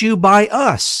beseech you by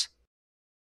us.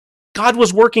 God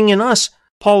was working in us,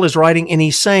 Paul is writing, and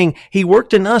he's saying he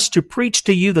worked in us to preach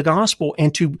to you the gospel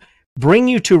and to bring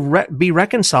you to be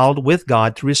reconciled with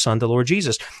God through his Son, the Lord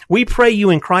Jesus. We pray you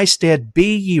in Christ's stead,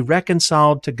 be ye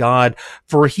reconciled to God,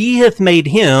 for he hath made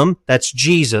him, that's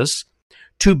Jesus,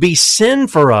 to be sin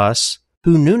for us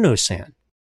who knew no sin,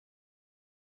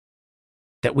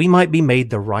 that we might be made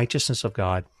the righteousness of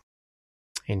God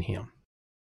in him.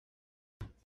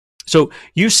 So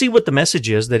you see what the message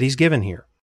is that he's given here.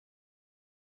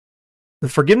 The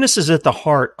forgiveness is at the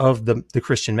heart of the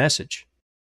Christian message.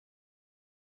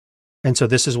 And so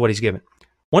this is what he's given.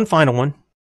 One final one.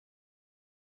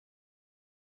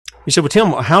 You said, well, Tim,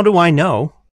 how do I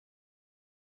know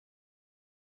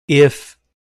if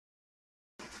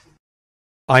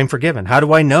I'm forgiven? How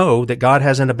do I know that God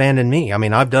hasn't abandoned me? I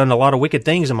mean, I've done a lot of wicked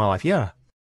things in my life. Yeah.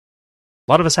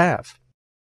 A lot of us have.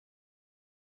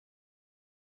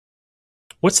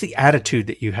 What's the attitude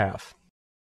that you have?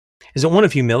 Is it one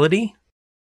of humility?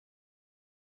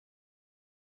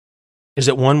 Is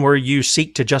it one where you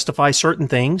seek to justify certain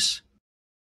things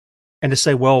and to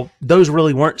say, well, those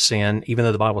really weren't sin, even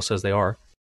though the Bible says they are?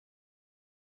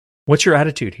 What's your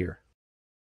attitude here?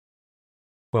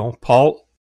 Well, Paul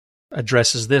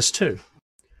addresses this too.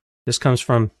 This comes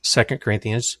from 2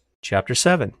 Corinthians chapter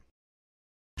 7.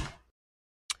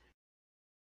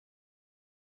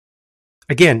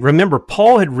 Again, remember,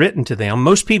 Paul had written to them.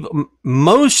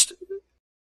 Most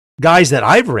guys that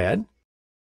I've read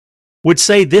would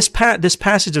say this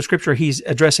passage of Scripture he's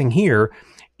addressing here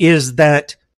is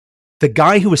that the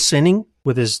guy who was sinning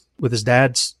with his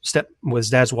dad's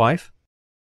wife,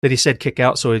 that he said kick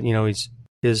out, so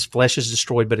his flesh is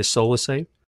destroyed, but his soul is saved.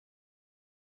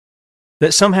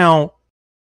 That somehow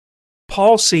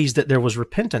Paul sees that there was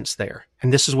repentance there,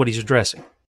 and this is what he's addressing.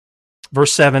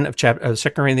 Verse 7 of 2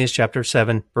 Corinthians chapter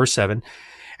 7, verse 7.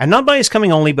 And not by his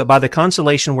coming only, but by the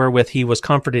consolation wherewith he was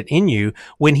comforted in you,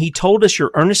 when he told us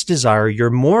your earnest desire, your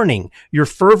mourning, your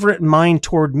fervent mind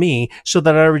toward me, so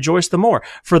that I rejoice the more.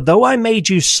 For though I made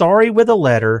you sorry with a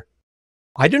letter,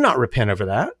 I do not repent over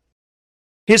that.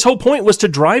 His whole point was to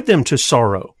drive them to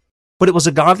sorrow, but it was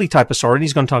a godly type of sorrow, and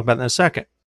he's going to talk about that in a second.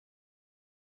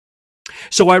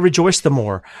 So I rejoice the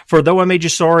more. For though I made you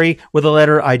sorry with a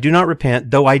letter, I do not repent,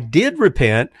 though I did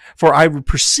repent, for I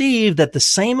perceive that the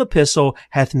same epistle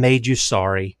hath made you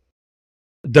sorry,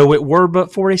 though it were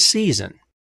but for a season.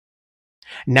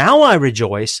 Now I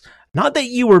rejoice, not that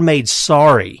you were made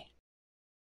sorry.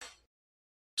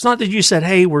 It's not that you said,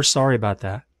 hey, we're sorry about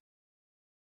that,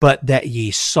 but that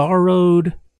ye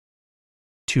sorrowed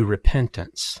to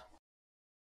repentance.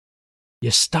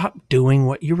 You stopped doing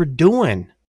what you were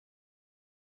doing.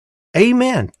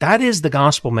 Amen. That is the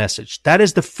gospel message. That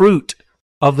is the fruit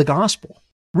of the gospel.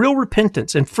 real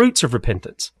repentance and fruits of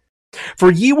repentance.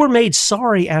 For ye were made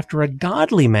sorry after a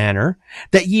godly manner,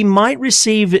 that ye might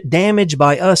receive damage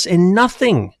by us in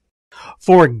nothing.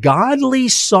 For godly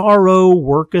sorrow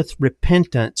worketh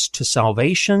repentance to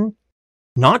salvation,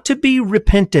 not to be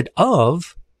repented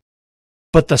of,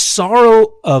 but the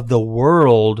sorrow of the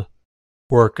world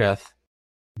worketh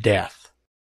death.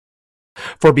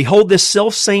 For behold, this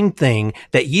selfsame thing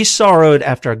that ye sorrowed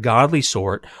after a godly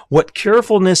sort, what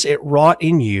carefulness it wrought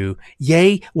in you,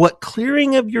 yea, what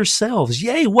clearing of yourselves,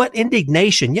 yea, what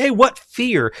indignation, yea, what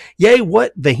fear, yea,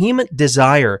 what vehement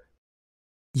desire,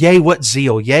 yea, what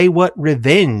zeal, yea, what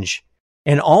revenge.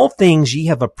 In all things ye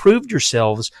have approved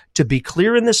yourselves to be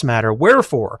clear in this matter.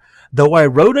 Wherefore, though I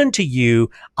wrote unto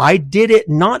you, I did it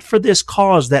not for this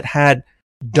cause that had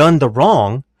done the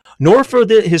wrong, nor for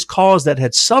his cause that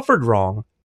had suffered wrong,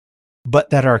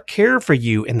 but that our care for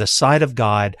you in the sight of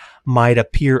God might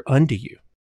appear unto you.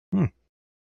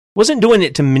 Wasn't doing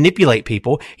it to manipulate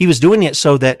people. He was doing it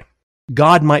so that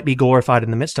God might be glorified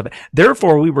in the midst of it.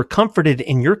 Therefore, we were comforted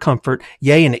in your comfort,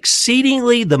 yea, and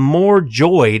exceedingly the more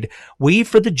joyed we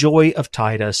for the joy of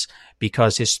Titus,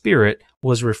 because his spirit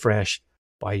was refreshed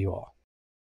by you all.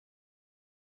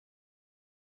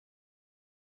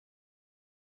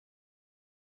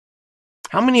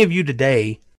 How many of you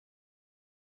today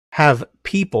have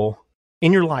people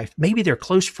in your life, maybe they're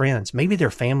close friends, maybe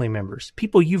they're family members,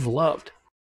 people you've loved,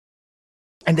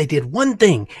 and they did one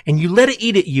thing and you let it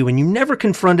eat at you and you never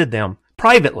confronted them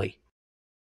privately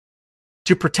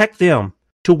to protect them,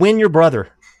 to win your brother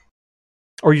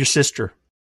or your sister?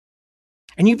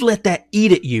 And you've let that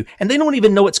eat at you, and they don't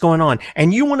even know what's going on.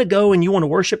 And you want to go and you want to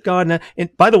worship God.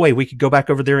 And by the way, we could go back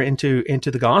over there into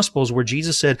the Gospels where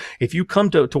Jesus said, if you come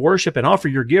to worship and offer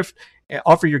your gift and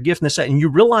this, and you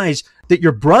realize that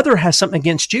your brother has something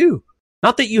against you,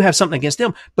 not that you have something against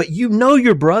them, but you know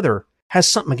your brother has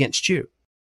something against you.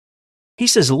 He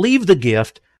says, leave the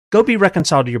gift, go be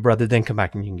reconciled to your brother, then come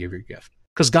back and you can give your gift.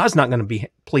 Because God's not going to be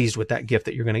pleased with that gift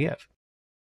that you're going to give.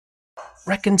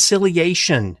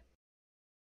 Reconciliation.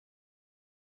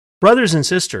 Brothers and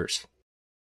sisters,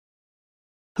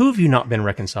 who have you not been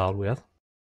reconciled with?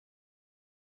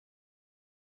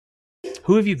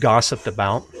 Who have you gossiped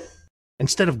about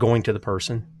instead of going to the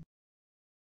person?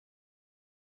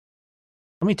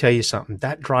 Let me tell you something.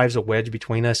 That drives a wedge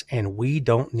between us, and we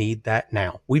don't need that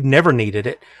now. We've never needed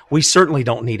it. We certainly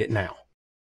don't need it now.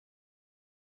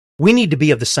 We need to be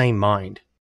of the same mind.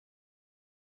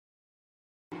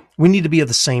 We need to be of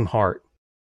the same heart.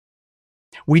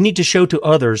 We need to show to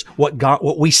others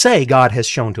what we say God has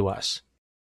shown to us.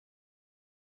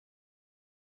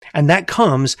 And that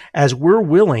comes as we're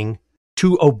willing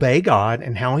to obey God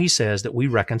and how he says that we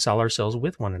reconcile ourselves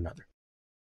with one another.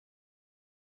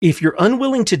 If you're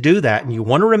unwilling to do that and you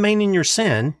want to remain in your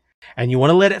sin and you want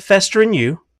to let it fester in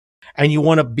you and you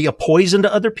want to be a poison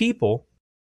to other people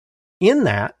in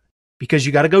that, because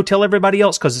you got to go tell everybody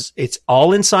else because it's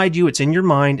all inside you, it's in your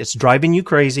mind, it's driving you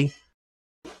crazy,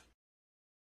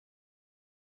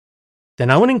 then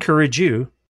I would encourage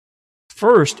you,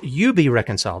 first, you be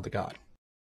reconciled to God.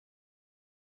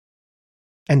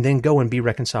 And then go and be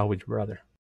reconciled with your brother.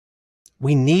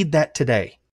 We need that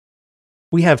today.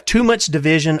 We have too much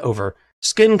division over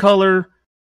skin color,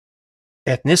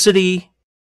 ethnicity,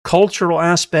 cultural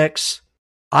aspects,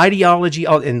 ideology.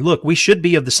 And look, we should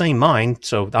be of the same mind.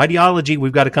 So the ideology we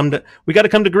got to come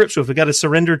to grips with. We got to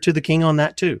surrender to the King on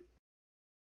that too.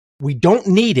 We don't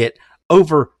need it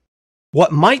over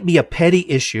what might be a petty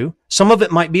issue. Some of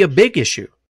it might be a big issue.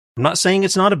 I'm not saying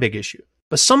it's not a big issue,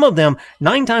 but some of them,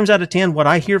 9 times out of 10, what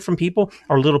I hear from people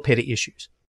are little petty issues.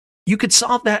 You could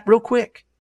solve that real quick.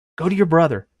 Go to your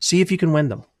brother. See if you can win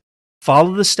them.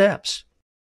 Follow the steps.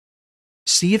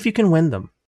 See if you can win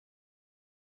them.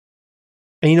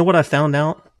 And you know what I found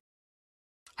out?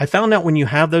 I found out when you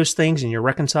have those things and you're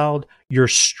reconciled, you're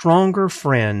stronger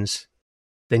friends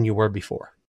than you were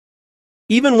before.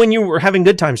 Even when you were having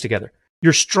good times together,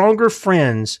 you're stronger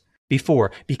friends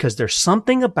before, because there's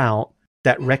something about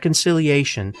that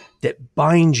reconciliation that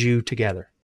binds you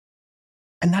together.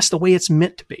 And that's the way it's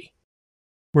meant to be.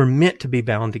 We're meant to be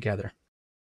bound together.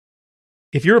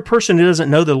 If you're a person who doesn't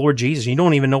know the Lord Jesus, you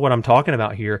don't even know what I'm talking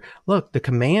about here. Look, the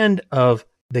command of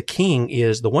the King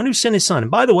is the one who sent his son.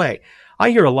 And by the way,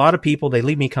 I hear a lot of people, they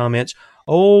leave me comments,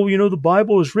 oh, you know, the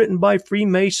Bible is written by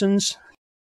Freemasons.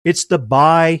 It's the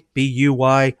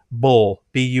B-U-Y, bull,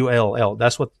 B-U-L-L.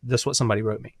 That's what somebody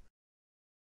wrote me.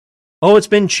 Oh, it's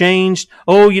been changed.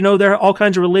 Oh, you know, there are all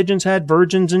kinds of religions had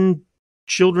virgins and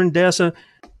children deaths.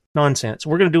 Nonsense.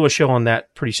 We're going to do a show on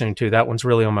that pretty soon too. That one's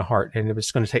really on my heart, and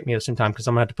it's going to take me some time because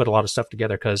I'm going to have to put a lot of stuff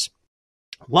together because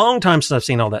long time since I've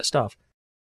seen all that stuff.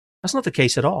 That's not the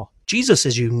case at all. Jesus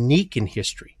is unique in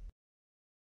history.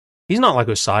 He's not like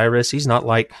Osiris. He's not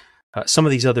like some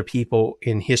of these other people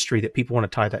in history that people want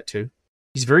to tie that to.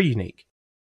 He's very unique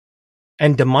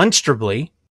and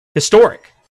demonstrably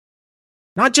historic.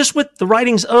 Not just with the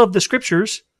writings of the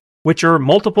scriptures, which are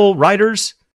multiple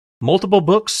writers, multiple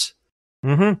books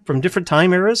from different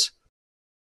time eras,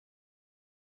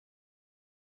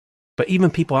 but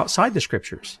even people outside the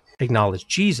scriptures acknowledge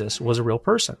Jesus was a real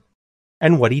person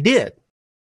and what he did.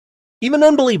 Even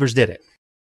unbelievers did it.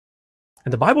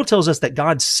 And the Bible tells us that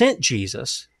God sent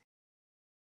Jesus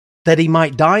that he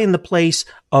might die in the place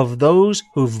of those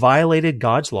who violated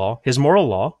God's law, his moral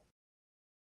law.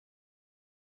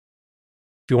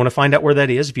 If you want to find out where that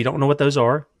is, if you don't know what those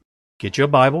are, get you a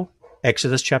Bible,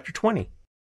 Exodus chapter 20,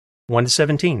 1 to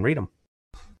 17, read them.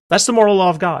 That's the moral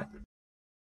law of God.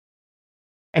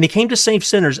 And he came to save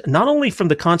sinners not only from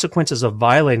the consequences of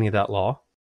violating that law,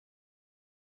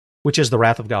 which is the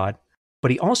wrath of God,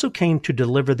 but he also came to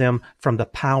deliver them from the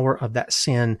power of that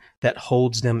sin that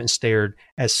holds them ensnared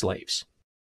as slaves.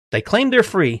 They claim they're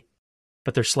free,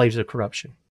 but they're slaves of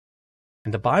corruption.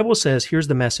 And the Bible says, here's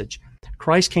the message.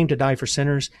 Christ came to die for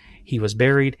sinners. He was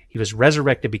buried. He was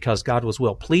resurrected because God was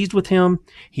well pleased with him.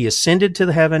 He ascended to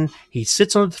the heaven. He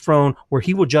sits on the throne where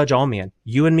he will judge all men,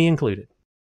 you and me included.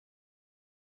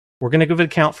 We're going to give an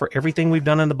account for everything we've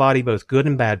done in the body, both good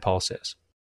and bad, Paul says.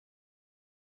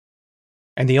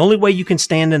 And the only way you can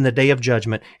stand in the day of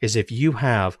judgment is if you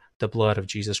have the blood of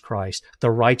Jesus Christ, the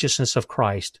righteousness of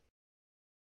Christ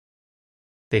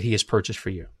that he has purchased for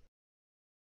you.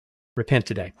 Repent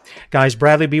today. Guys,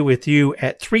 Bradley will be with you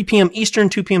at 3 p.m. Eastern,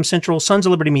 2 p.m. Central,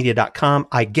 sonsoflibertymedia.com,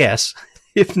 I guess.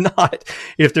 If not,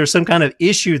 if there's some kind of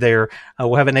issue there,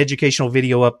 we'll have an educational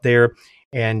video up there.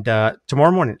 And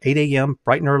tomorrow morning, 8 a.m.,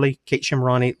 bright and early, Kate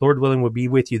Shimrani, Lord willing, will be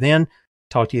with you then.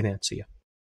 Talk to you then. See ya.